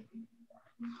secretary?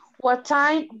 What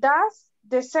time does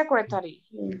the secretary?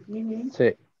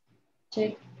 Sí.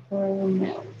 Check for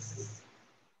mails.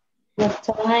 What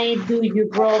time do you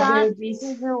brother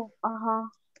visit? What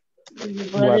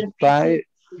time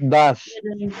does?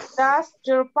 Does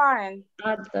your parent?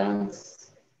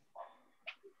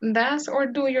 Does or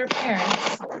do your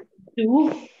parents?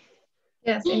 Do.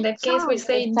 Yes, in that case we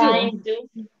say do. Time do.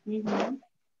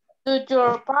 Do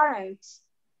your parents?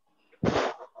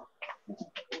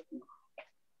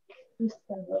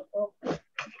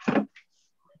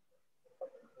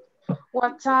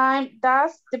 What time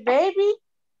does the baby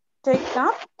take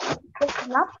nap?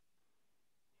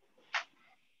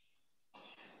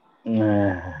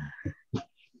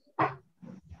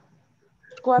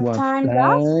 What time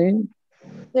does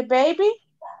the baby?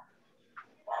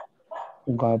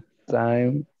 What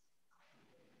time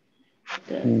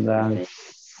does?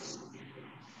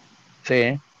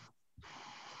 Sí.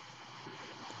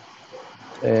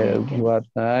 What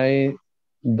time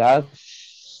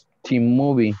does the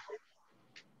movie?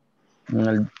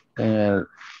 En el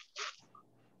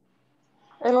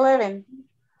 11,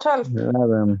 12.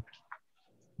 11.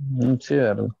 Sí,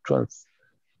 12.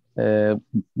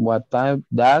 What time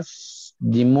does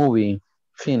the movie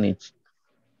finish?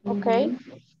 Okay.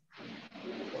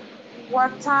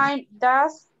 What time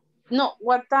does, no,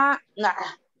 what time, nah.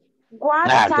 What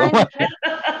time?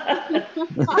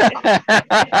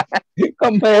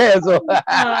 ¿Cómo es eso?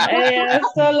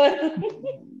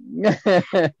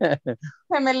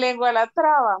 Se me lengua la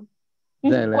traba.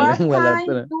 What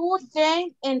time do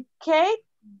Jane and Kate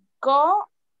go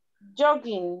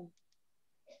jogging?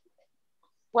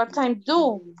 What time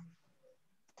do?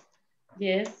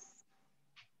 Yes.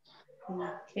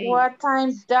 Okay. What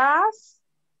time does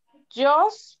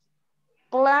Josh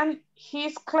plan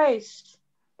his class?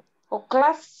 O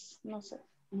class, no sé.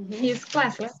 His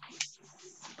classes.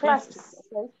 Classes.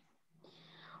 Okay.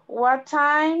 What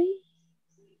time?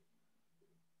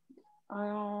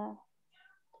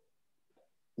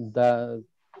 Does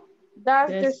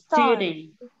the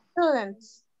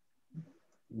students.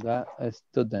 The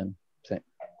student. Sí.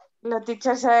 La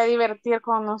teacher se debe divertir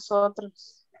con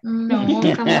nosotros. No,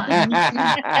 come on.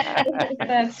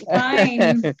 That's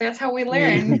fine. That's how we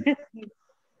learn.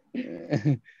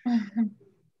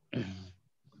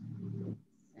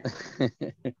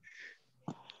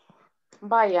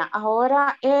 Vaya,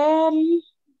 ahora el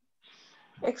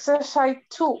exercise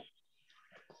 2.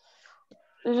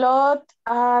 Look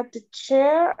at the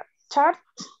chart.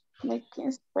 Making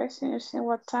expression using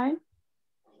what time.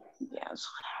 Yes.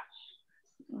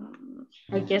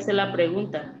 Aquí hace la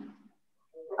pregunta.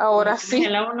 Ahora sí.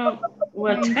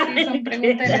 What Sí, time? son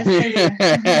preguntas y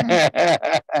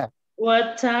respuestas.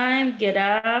 What time get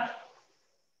up?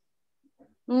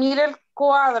 Mira el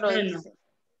cuadro.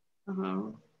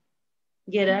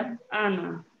 Get up,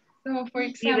 Anna. So, for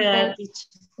example,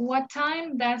 what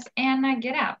time does Anna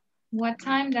get up? What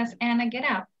time does Anna get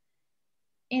up?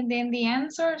 And then the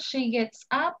answer, she gets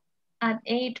up at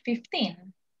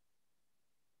 8:15.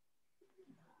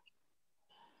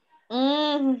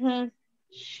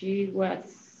 She was.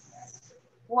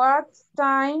 What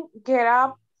time get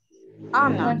up,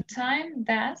 Anna? What time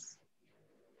does?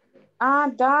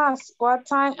 Does. What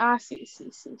time? Sí.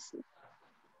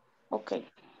 Okay.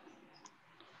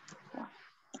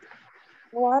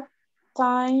 What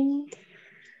time?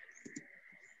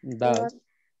 Does. What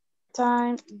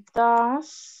time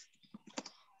does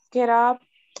get up?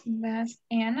 Does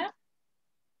Anna?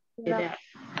 Get up.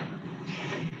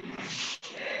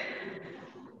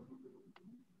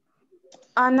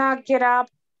 Anna get up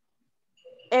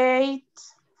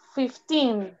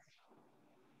 8:15.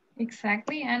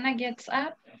 Exactly. Anna gets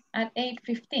up at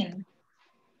 8:15.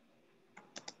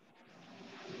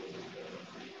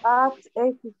 At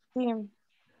 8:15.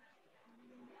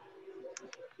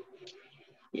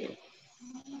 Yes.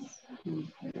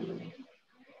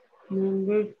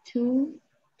 Number 2.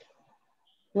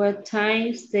 What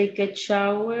times take a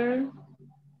shower?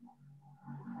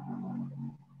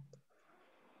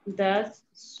 Does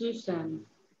Susan?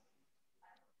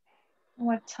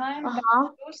 What time does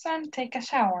Susan take a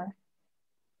shower?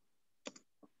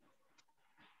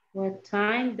 What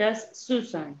time does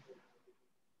Susan?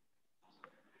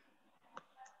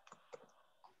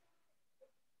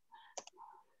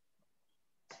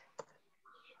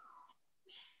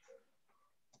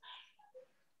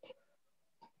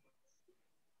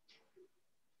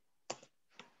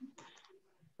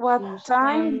 What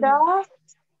time does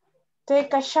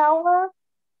take a shower?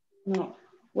 No.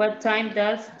 What time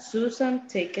does Susan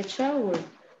take a shower?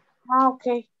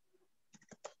 Okay.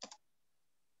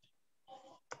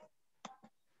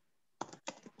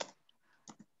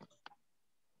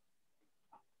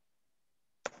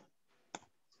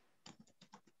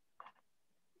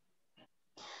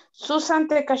 Susan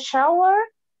take a shower.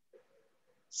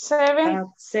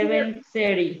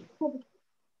 7:30.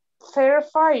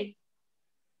 35.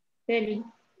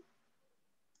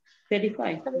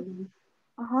 35.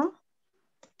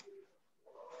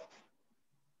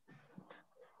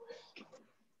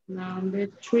 Number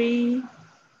 3.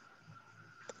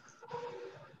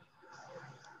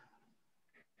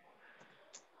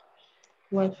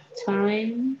 What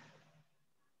time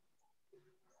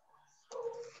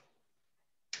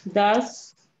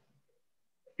does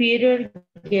Peter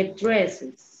get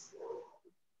dresses?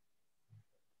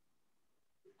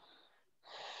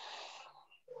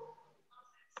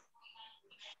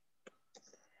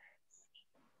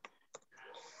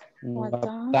 What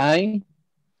time?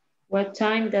 What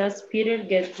time does Peter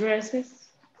get dresses?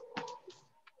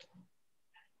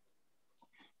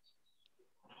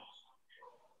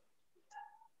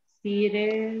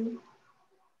 Peter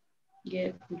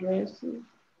get dresses.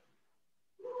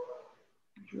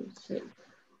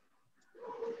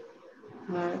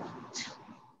 At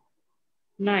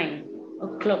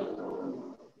 9:00.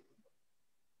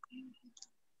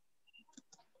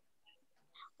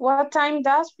 What time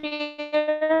does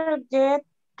Peter get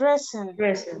dressed?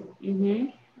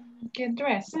 Get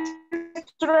dressed.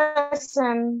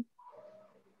 Dressing.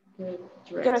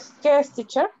 Yes,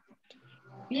 teacher.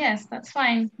 Yes, that's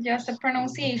fine. Just the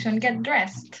pronunciation. Get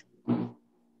dressed.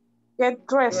 Get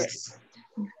dressed.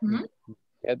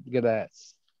 Get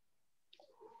dressed.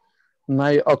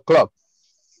 9:00.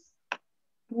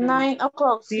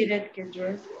 9:00. Peter get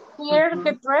dressed. Peter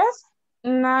get dressed.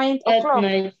 9:00. At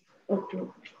 9:00.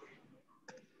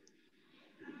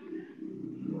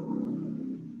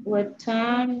 What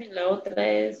time? La otra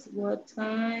es what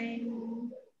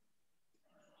time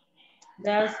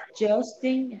does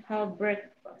Justin have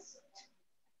breakfast?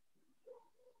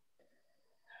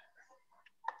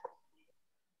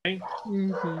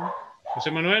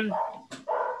 José Manuel.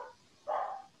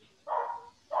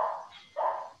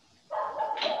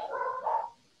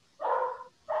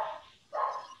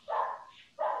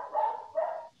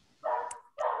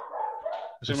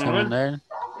 José Manuel.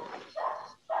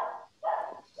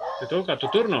 Te toca, tu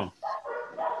turno.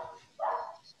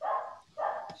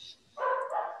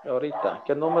 Ahorita,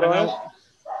 ¿qué número es?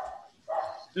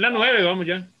 La 9, vamos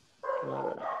ya.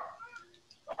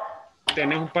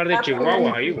 Tenés un par de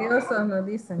chihuahuas ahí. Curiosos nos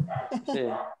dicen. Sí.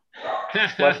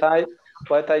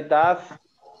 What I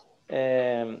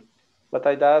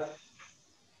does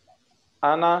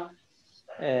Anna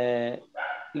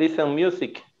listen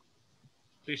music.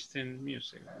 Listen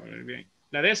music. Muy bien.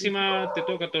 La 10ª te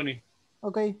toca, Tony.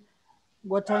 Okay.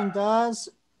 What time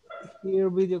does hear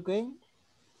video game?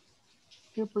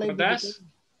 Here play What video does?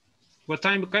 game. What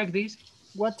time can this?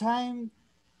 What time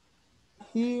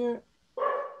here?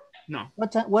 No.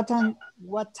 What time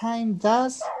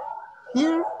does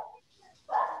here?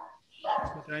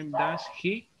 What time does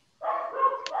he?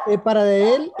 Para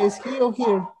de él es he o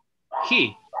here.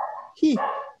 He. He.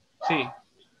 Sí.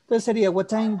 Entonces sería what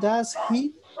time does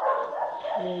he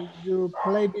you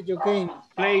play video game?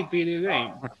 Play video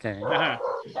game. Okay. Ajá.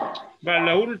 Va,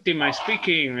 la última,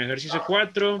 speaking, ejercicio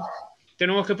 4.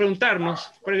 Tenemos que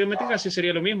preguntarnos, prácticamente casi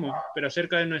sería lo mismo, pero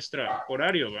acerca de nuestro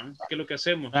horario, ¿va? ¿Qué es lo que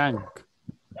hacemos?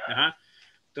 Ajá.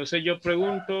 Entonces yo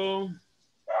pregunto,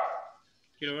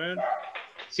 quiero ver,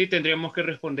 sí tendríamos que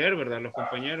responder, ¿verdad? Los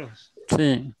compañeros.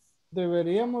 Sí.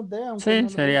 Deberíamos de, aunque Sí, no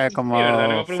sería como sí, ¿verdad?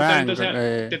 Le voy a preguntar, Frank.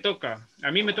 entonces te toca. A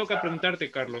mí me toca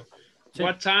preguntarte, Carlos. Sí.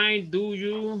 What time do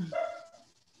you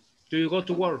go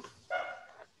to work?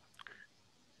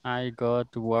 I go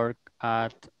to work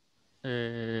at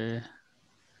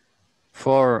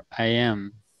 4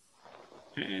 a.m.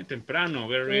 Temprano,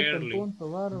 very En early. punto,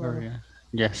 bárbaro.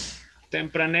 Yes.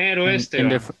 Tempranero In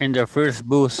va. the first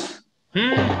bus. De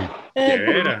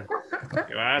veras.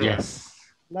 Qué bárbaro. Yes.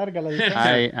 Larga la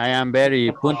distancia. I am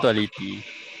very punctuality.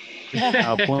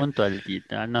 Punctuality.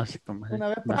 No sé cómo se Una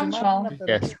vez por no. semana, pero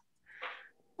Yes.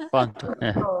 Punto.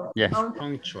 Yes.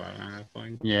 Punctual.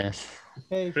 Yes.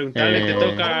 hey. Preguntarle, te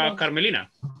toca a Carmelina.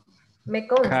 Me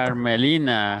consta.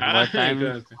 Carmelina, what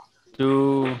time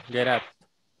to get up?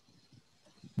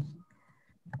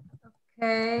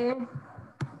 Okay.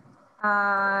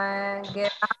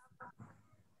 Get up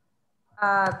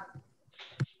at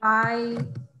 5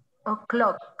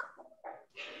 o'clock.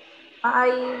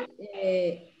 5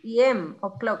 p.m.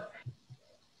 o'clock.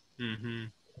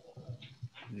 Muy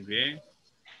bien.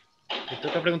 Le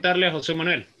toca preguntarle a José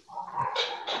Manuel.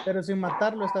 Pero sin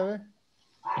matarlo esta vez.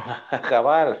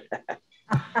 Cabal.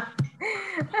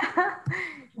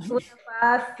 Muy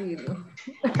fácil.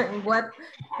 What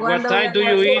time do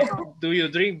you eat? Do you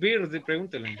drink beer?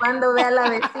 Pregúntele. Cuando vea a la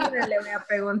vecina le voy a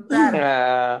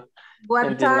preguntar.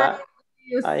 What time do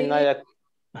you see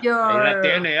your... Ahí la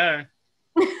tiene ya.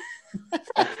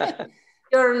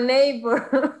 Your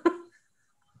neighbor.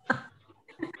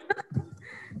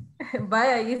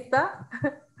 Vaya, ahí está.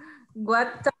 What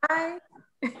time?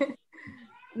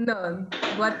 No.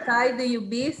 What time do you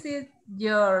visit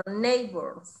your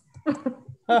neighbors?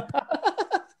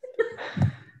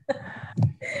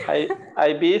 I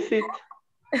visit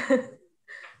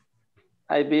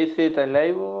a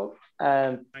neighbor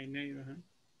and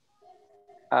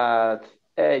at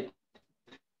 8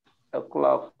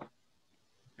 o'clock.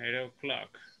 8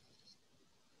 o'clock.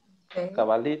 Okay.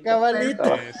 Cabalito.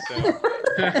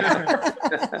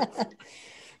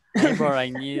 Neighbor, I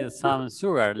need some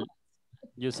sugar.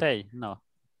 You say no.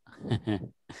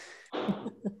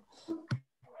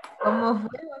 ¿Cómo fue?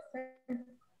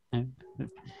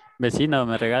 Vecino,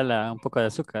 me regala un poco de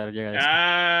azúcar. Llega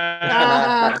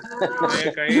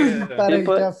para el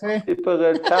café. Tipo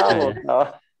del chavo.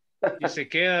 No. Y se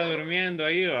queda durmiendo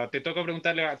ahí. ¿O? Te toca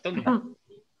preguntarle a Tony.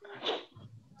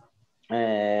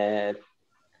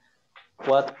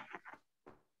 What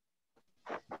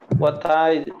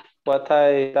time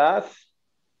does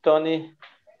Tony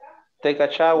take a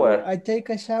shower? I take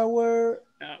a shower.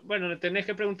 Bueno, le tenés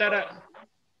que preguntar a...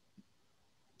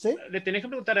 ¿Sí? Le tenés que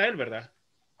preguntar a él, ¿verdad?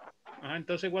 Ajá,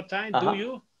 entonces, what time do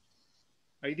you?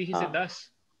 Ahí dijiste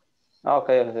das.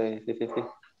 Okay, sí.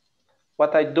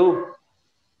 What I do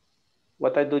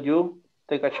you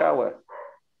take a shower?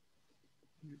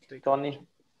 Tony.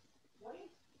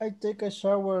 I take a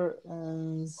shower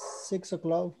at 6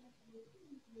 o'clock.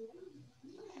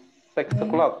 6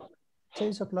 o'clock.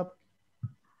 6 o'clock.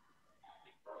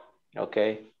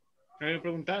 Okay. ¿No le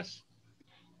preguntas?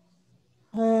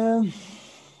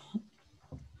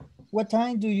 What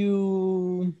time do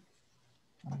you...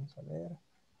 Vamos a ver.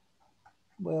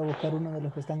 Voy a buscar uno de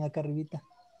los que están acá arribita.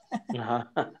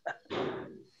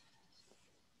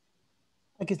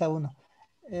 Aquí está uno.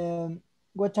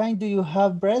 What time do you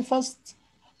have breakfast?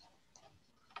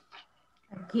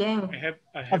 ¿Quién? I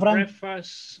have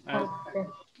breakfast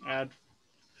at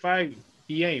 5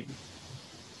 p.m.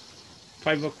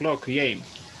 5 o'clock p.m.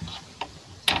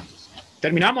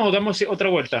 ¿Terminamos o damos otra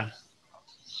vuelta?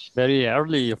 Very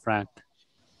early, Frank.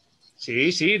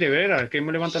 Sí, de veras, que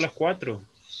me levanto a las 4.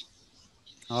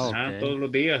 Okay. Todos los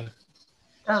días.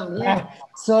 También.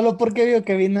 Solo porque vio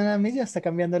que vino a mí ya está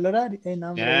cambiando el horario. No,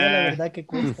 hombre, ya la verdad que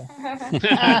cuesta.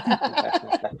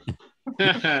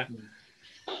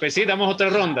 Pues sí, damos otra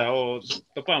ronda o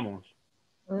topamos.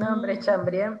 No, hombre,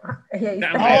 chambrián. Ahí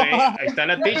está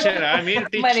la teacher. Mira,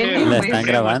 But in teacher. La English. están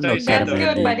grabando, That's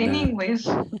good, but in Carmelina. English.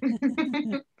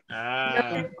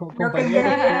 Lo que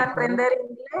quieres aprender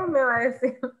inglés me va a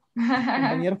decir.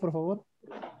 Compañeros, por favor.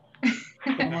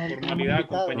 La formalidad,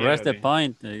 compañeros. Where's the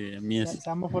point, miss?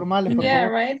 Seamos formales, por Yeah,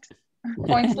 favor. right.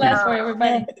 Points less for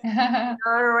everybody.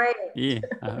 All right. Yeah,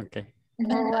 okay.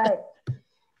 All right.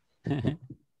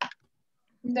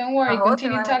 Don't worry,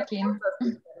 continue talking.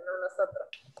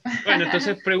 Bueno,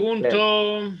 entonces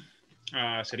pregunto,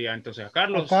 sería entonces a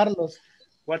Carlos.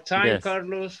 What time, Yes.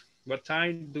 Carlos? What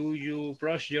time do you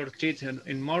brush your teeth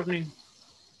in morning?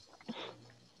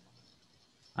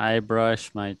 I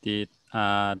brush my teeth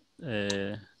at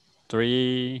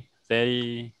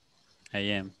 3:30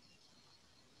 a.m.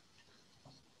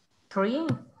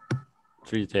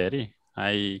 3:30.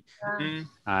 I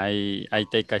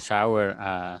take a shower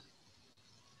at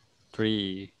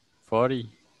 3:40.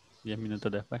 10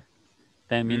 minutos después.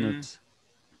 10 minutes.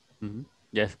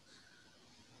 Yes.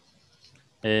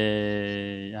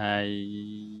 I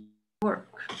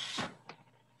Work.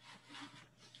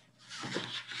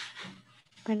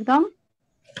 Perdón.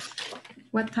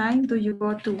 What time do you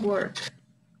go to work?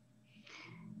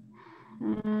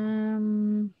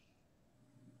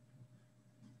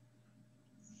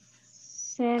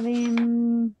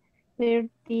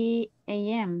 7:30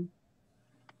 a.m.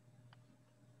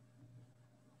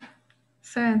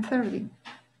 7:30.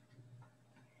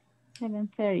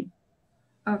 7:30.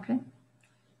 Okay.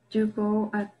 You go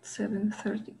at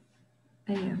 7:30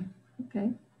 a.m.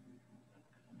 Okay.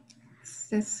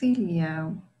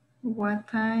 Cecilia, what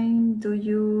time do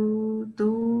you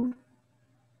do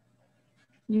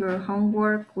your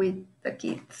homework with the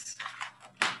kids?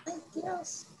 Ay,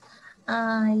 Dios.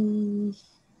 I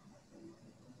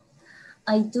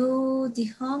do the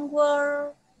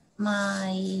homework,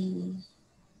 my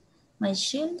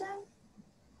children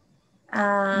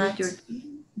at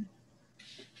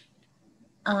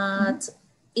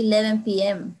 11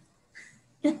 p.m.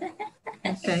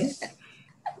 Okay.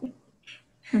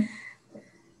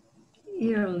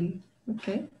 Yearly.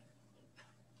 Okay.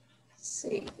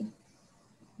 Sí.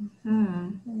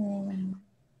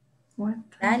 What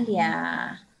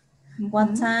Dalia,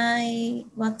 what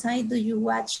time do you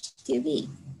watch TV?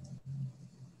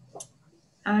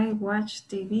 I watch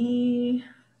TV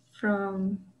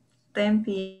from 10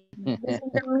 p.m.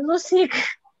 Listen to music.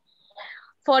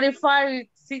 45,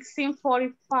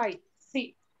 16:45.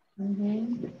 Sí.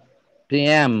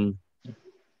 PM.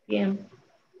 Bien.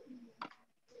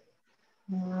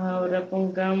 Ahora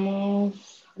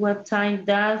pongamos, what time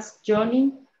does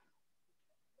Johnny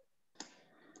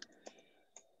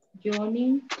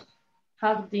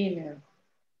have dinner?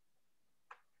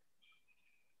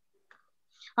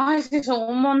 Ay, sí, son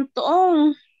un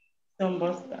montón. Son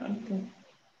bastante.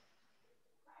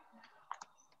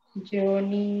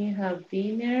 Johnny have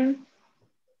dinner.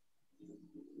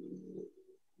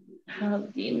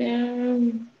 Have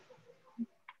dinner.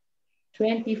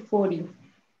 20:40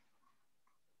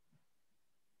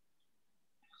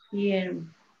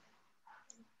 p.m.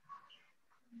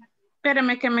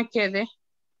 Espérame que me quede.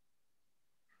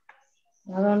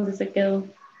 ¿A dónde se quedó?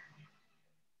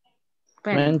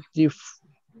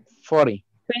 20:40.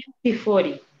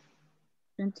 20:40.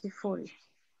 20:40.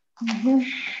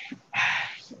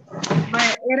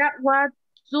 Era what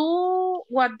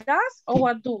does o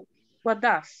what do? What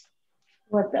does?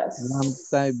 What does?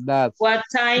 What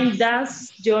time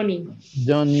does Johnny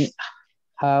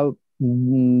have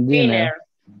dinner?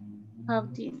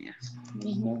 Have dinner.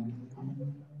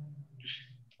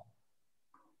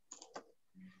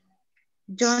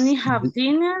 Johnny have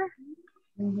dinner.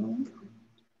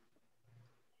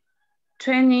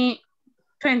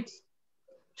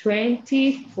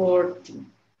 20:40.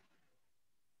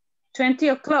 20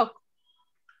 o'clock.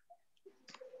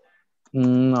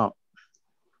 No.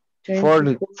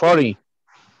 40.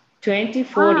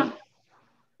 20:40.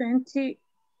 20.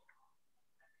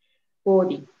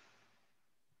 40.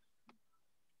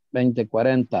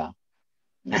 20:40.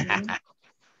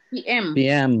 PM.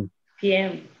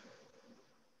 PM.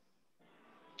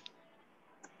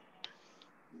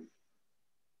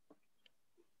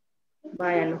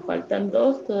 Vaya, nos faltan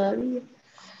 2 todavía.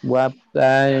 What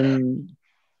time?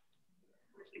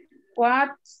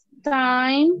 What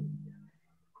time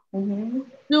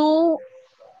do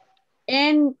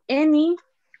Annie es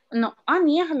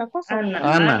la cosa.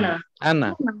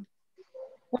 Ana.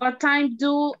 What time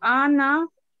do Anna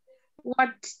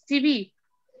watch TV?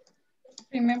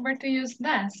 Remember to use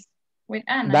das with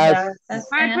Anna. Das.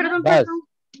 Ay, perdón. Das.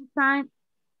 What time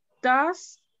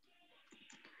does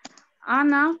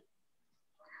Anna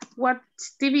watch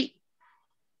TV?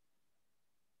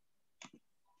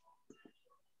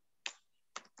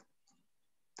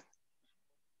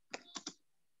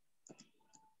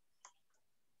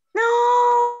 No.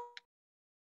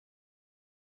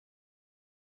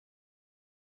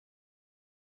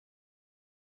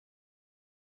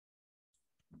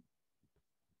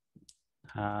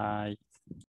 Hi.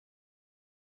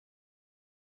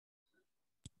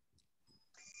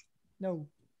 No.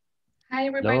 Hi,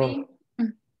 everybody.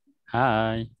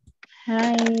 Hi.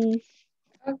 Hi.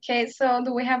 Okay, so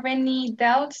do we have any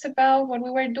doubts about what we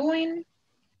were doing?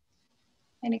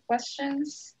 Any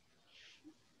questions?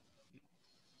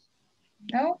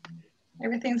 No?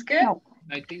 Everything's good? No.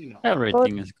 I think no.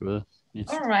 Everything is good. Yes.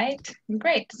 All right,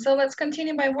 great. So let's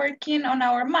continue by working on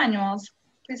our manuals.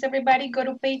 Please, everybody, go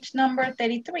to page number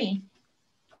 33.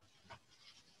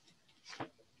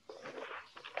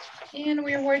 And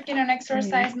we're working on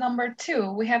exercise number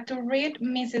 2. We have to read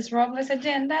Mrs. Robles'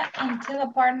 agenda and tell a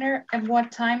partner at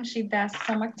what time she does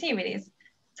some activities.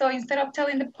 So instead of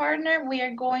telling the partner, we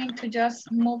are going to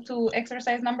just move to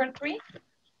exercise number 3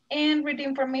 and read the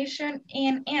information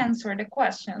and answer the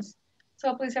questions.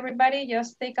 So please everybody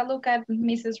just take a look at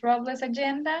Mrs. Robles'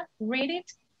 agenda, read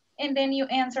it, and then you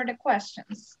answer the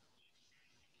questions.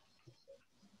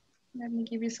 Let me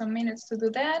give you some minutes to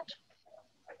do that.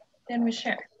 Then we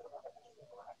share.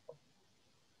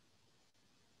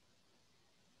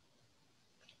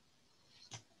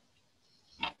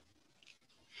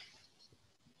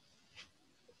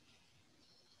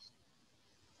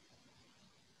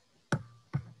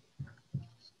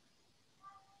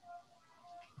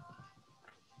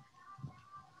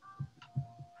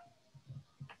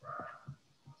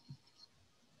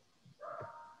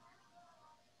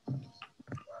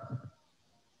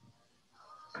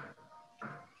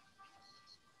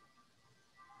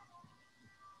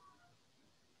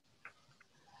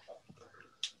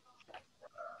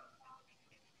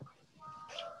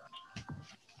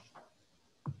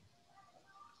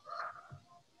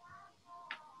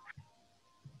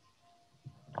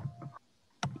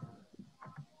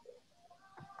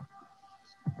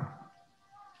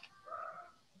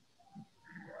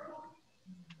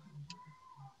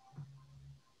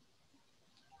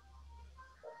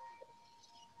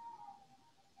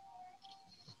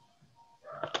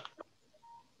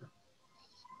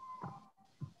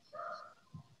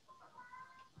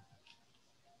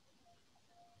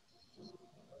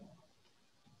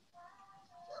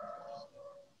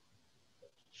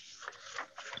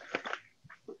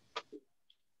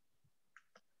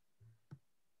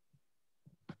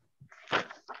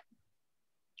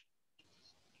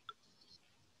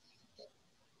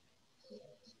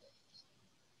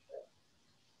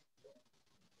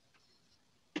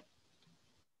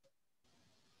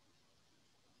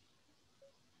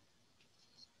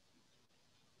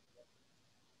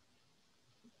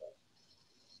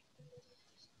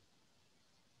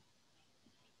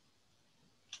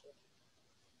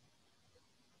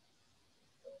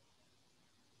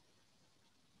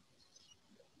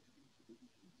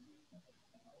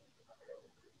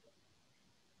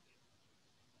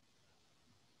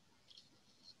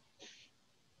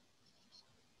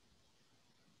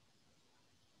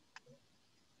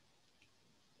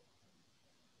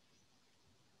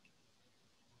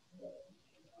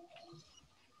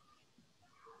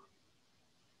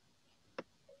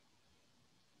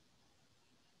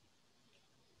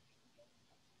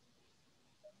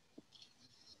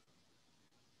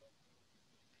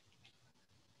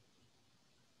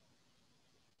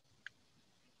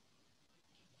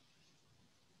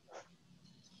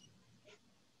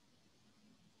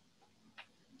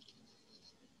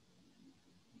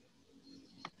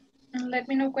 And let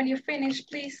me know when you finish,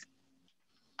 please.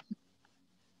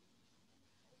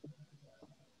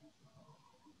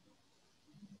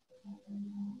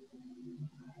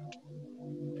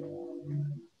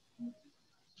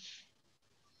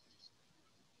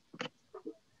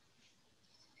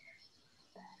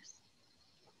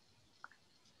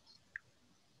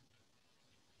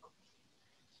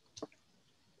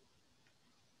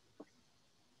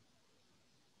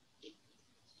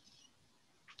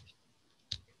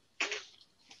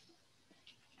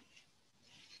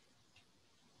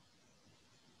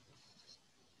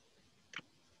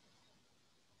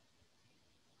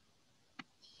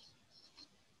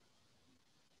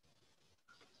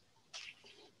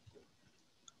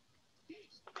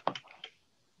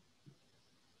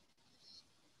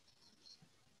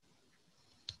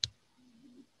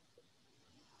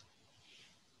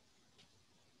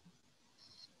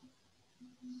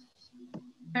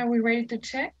 Are we ready to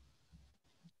check?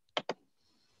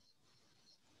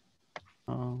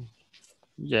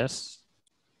 Yes.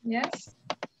 Yes?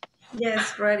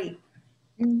 Yes, ready.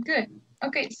 Good.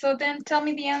 Okay, so then tell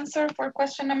me the answer for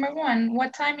question number 1.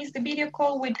 What time is the video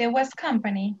call with the West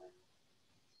Company?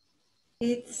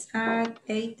 It's at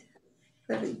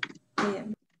 8:30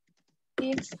 a.m.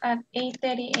 It's at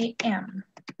 8:30 a.m.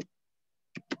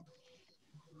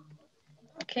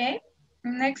 Okay,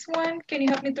 next one. Can you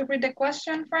help me to read the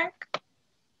question, Frank?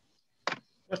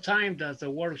 What time does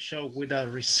the workshop with the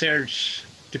research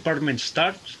department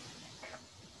start?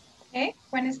 Okay,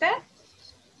 when is that?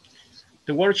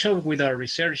 The workshop with the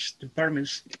research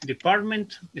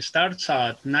department starts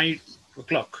at 9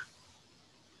 o'clock.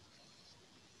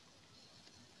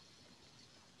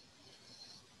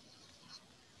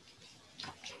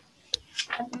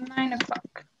 At 9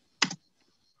 o'clock.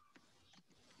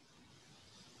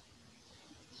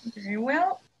 Very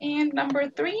well. And number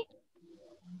 3?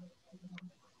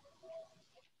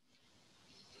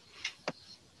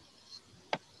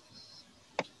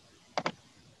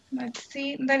 Let's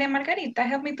see. Dalia Margarita,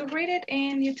 help me to read it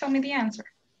and you tell me the answer.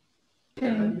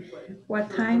 Okay.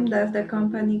 What time does the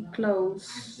company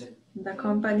close? The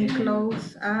company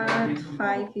closes at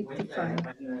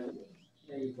 5:55.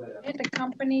 And the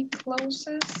company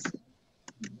closes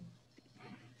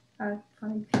At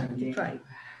 5:55.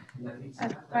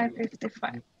 at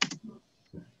 5:55.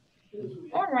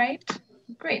 All right,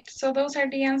 great. So those are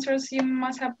the answers you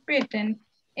must have written.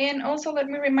 And also let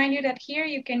me remind you that here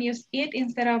you can use it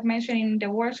instead of mentioning the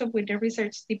workshop with the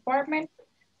research department.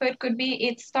 So it could be,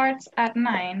 it starts at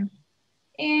 9.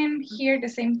 And here the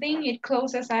same thing, it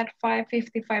closes at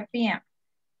 5:55 p.m.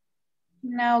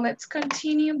 Now let's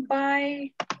continue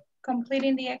by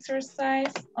completing the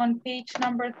exercise on page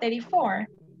number 34.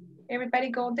 Everybody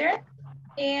go there.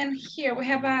 And here we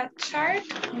have a chart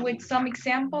with some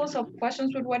examples of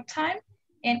questions with what time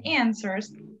and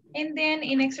answers. And then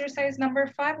in exercise number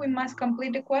 5, we must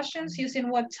complete the questions using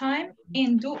what time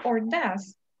and do or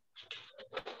does.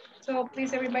 So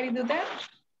please everybody do that.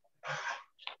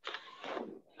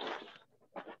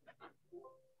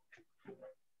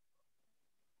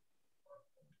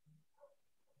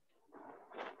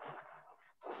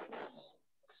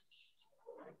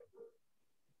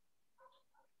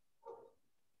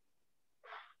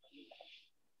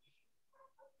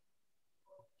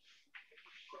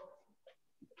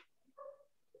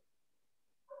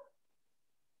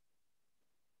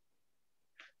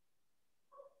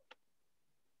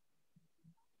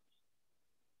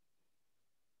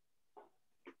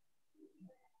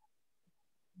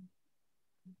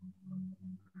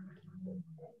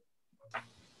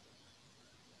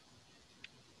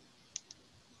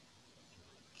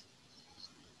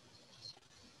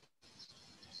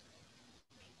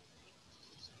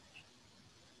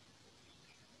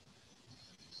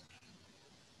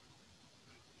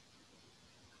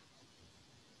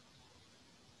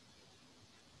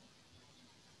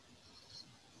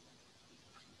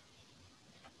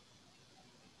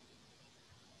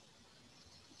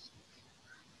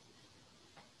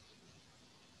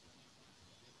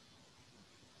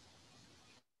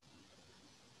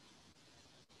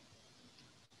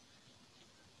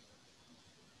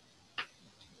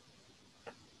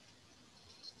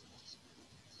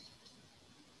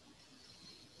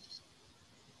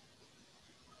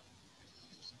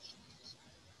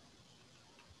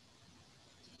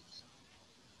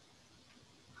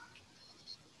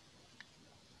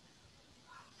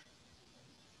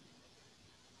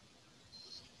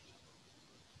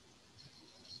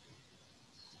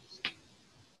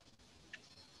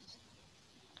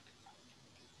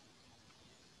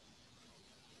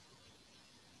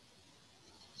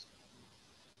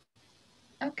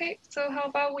 Okay, so how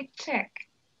about we check?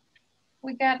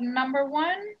 We got number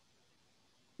 1,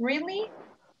 really?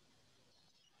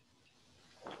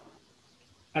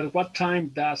 At what time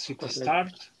does it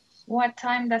start? What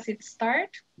time does it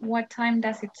start? What time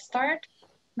does it start?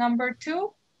 Number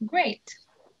 2, great.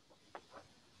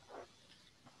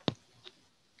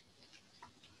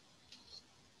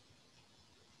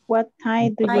 What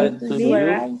time do you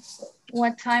arrive?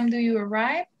 What time do you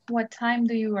arrive? What time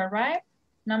do you arrive?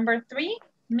 Number 3,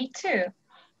 me too.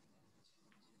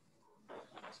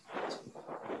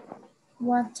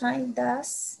 What time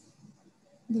does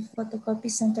the photocopy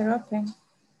center open?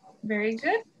 Very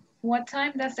good. What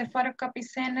time does the photocopy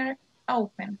center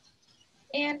open?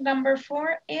 And number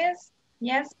 4 is,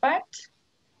 yes, but.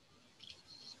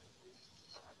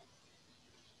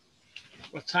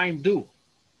 What time do?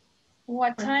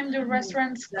 What time do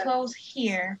restaurants close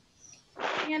here?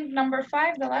 And number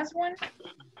 5, the last one.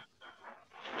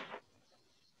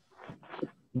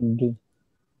 Do.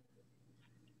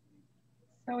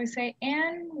 So we say,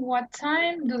 and what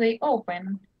time do they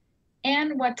open?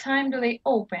 And what time do they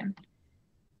open?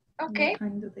 Okay. What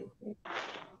time do they open?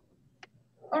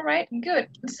 All right, good.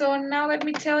 So now let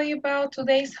me tell you about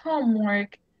today's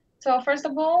homework. So first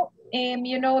of all,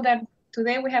 you know that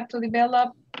today we have to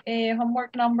develop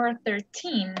homework number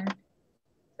 13.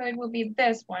 So it will be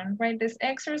this one, right? This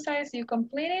exercise, you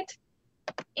complete it.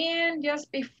 And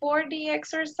just before the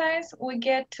exercise, we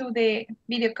get to the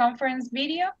video conference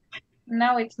video.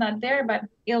 Now it's not there, but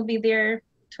it'll be there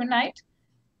tonight.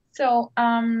 So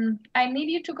I need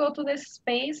you to go to this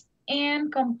space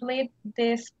and complete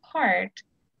this part.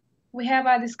 We have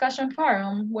a discussion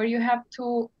forum where you have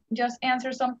to just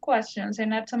answer some questions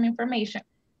and add some information.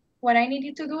 What I need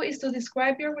you to do is to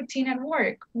describe your routine at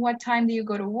work. What time do you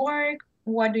go to work?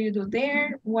 What do you do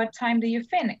there? What time do you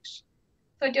finish?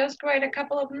 So just write a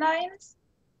couple of lines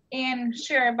and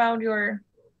share about your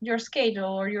schedule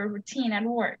or your routine at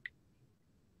work.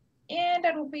 And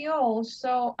that will be all.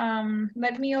 So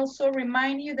let me also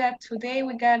remind you that today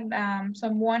we got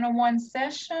some one-on-one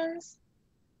sessions,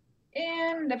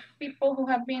 and the people who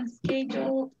have been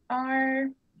scheduled are,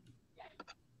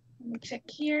 let me check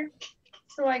here.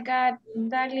 So I got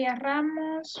Dalia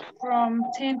Ramos from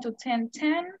 10 to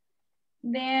 10:10.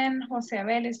 Then Jose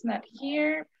Abel is not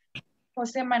here.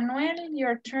 Jose Manuel,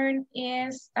 your turn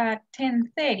is at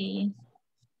 10:30.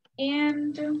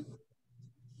 And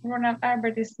Ronald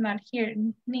Albert is not here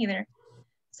neither.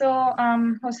 So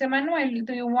Jose Manuel,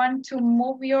 do you want to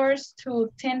move yours to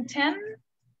 10:10?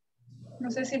 No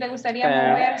sé si le gustaría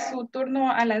mover su turno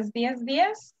a las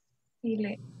 10:10, si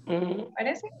le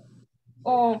parece.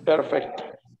 O, Perfecto.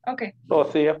 ok. O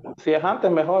si es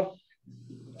antes, mejor.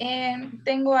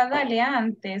 Tengo a Dalia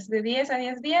antes, de 10 a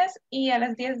 10:10, y a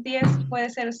las 10:10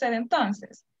 puede ser usted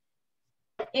entonces.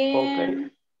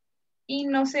 Ok. Y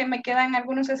no sé, me quedan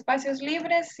algunos espacios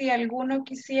libres. Si alguno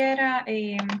quisiera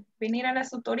venir a las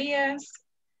tutorías,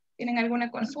 tienen alguna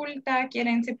consulta,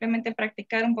 quieren simplemente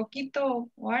practicar un poquito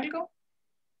o algo.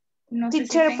 No sé si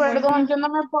Teacher, tengo perdón, yo no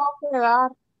me puedo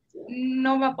quedar.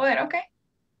 No va a poder, ok.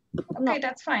 Ok, No.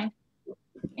 that's fine.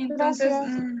 Entonces,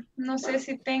 Gracias. no sé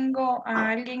si tengo a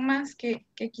alguien más que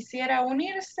quisiera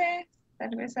unirse.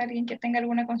 Tal vez alguien que tenga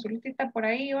alguna consultita por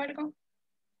ahí o algo.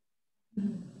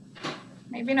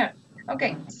 Maybe not. Ok,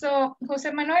 so,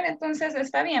 José Manuel, entonces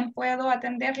está bien, puedo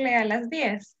atenderle a las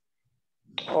 10.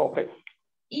 Ok.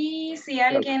 Y si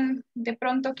alguien de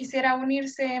pronto quisiera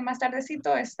unirse más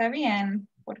tardecito, está bien,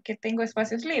 porque tengo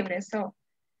espacios libres, so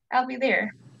I'll be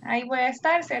there. Ahí voy a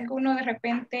estar, si alguno de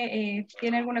repente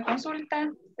tiene alguna consulta,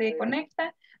 se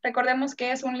conecta. Recordemos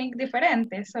que es un link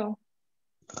diferente, so.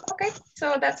 Okay,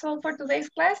 so that's all for today's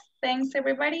class. Thanks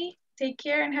everybody, take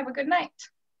care and have a good night.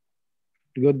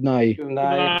 Good night. Good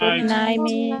night. Good night, Good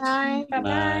Miss. night.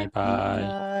 Bye-bye.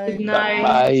 Bye. Good night.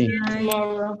 Bye. See you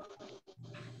tomorrow.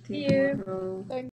 See you. Tomorrow.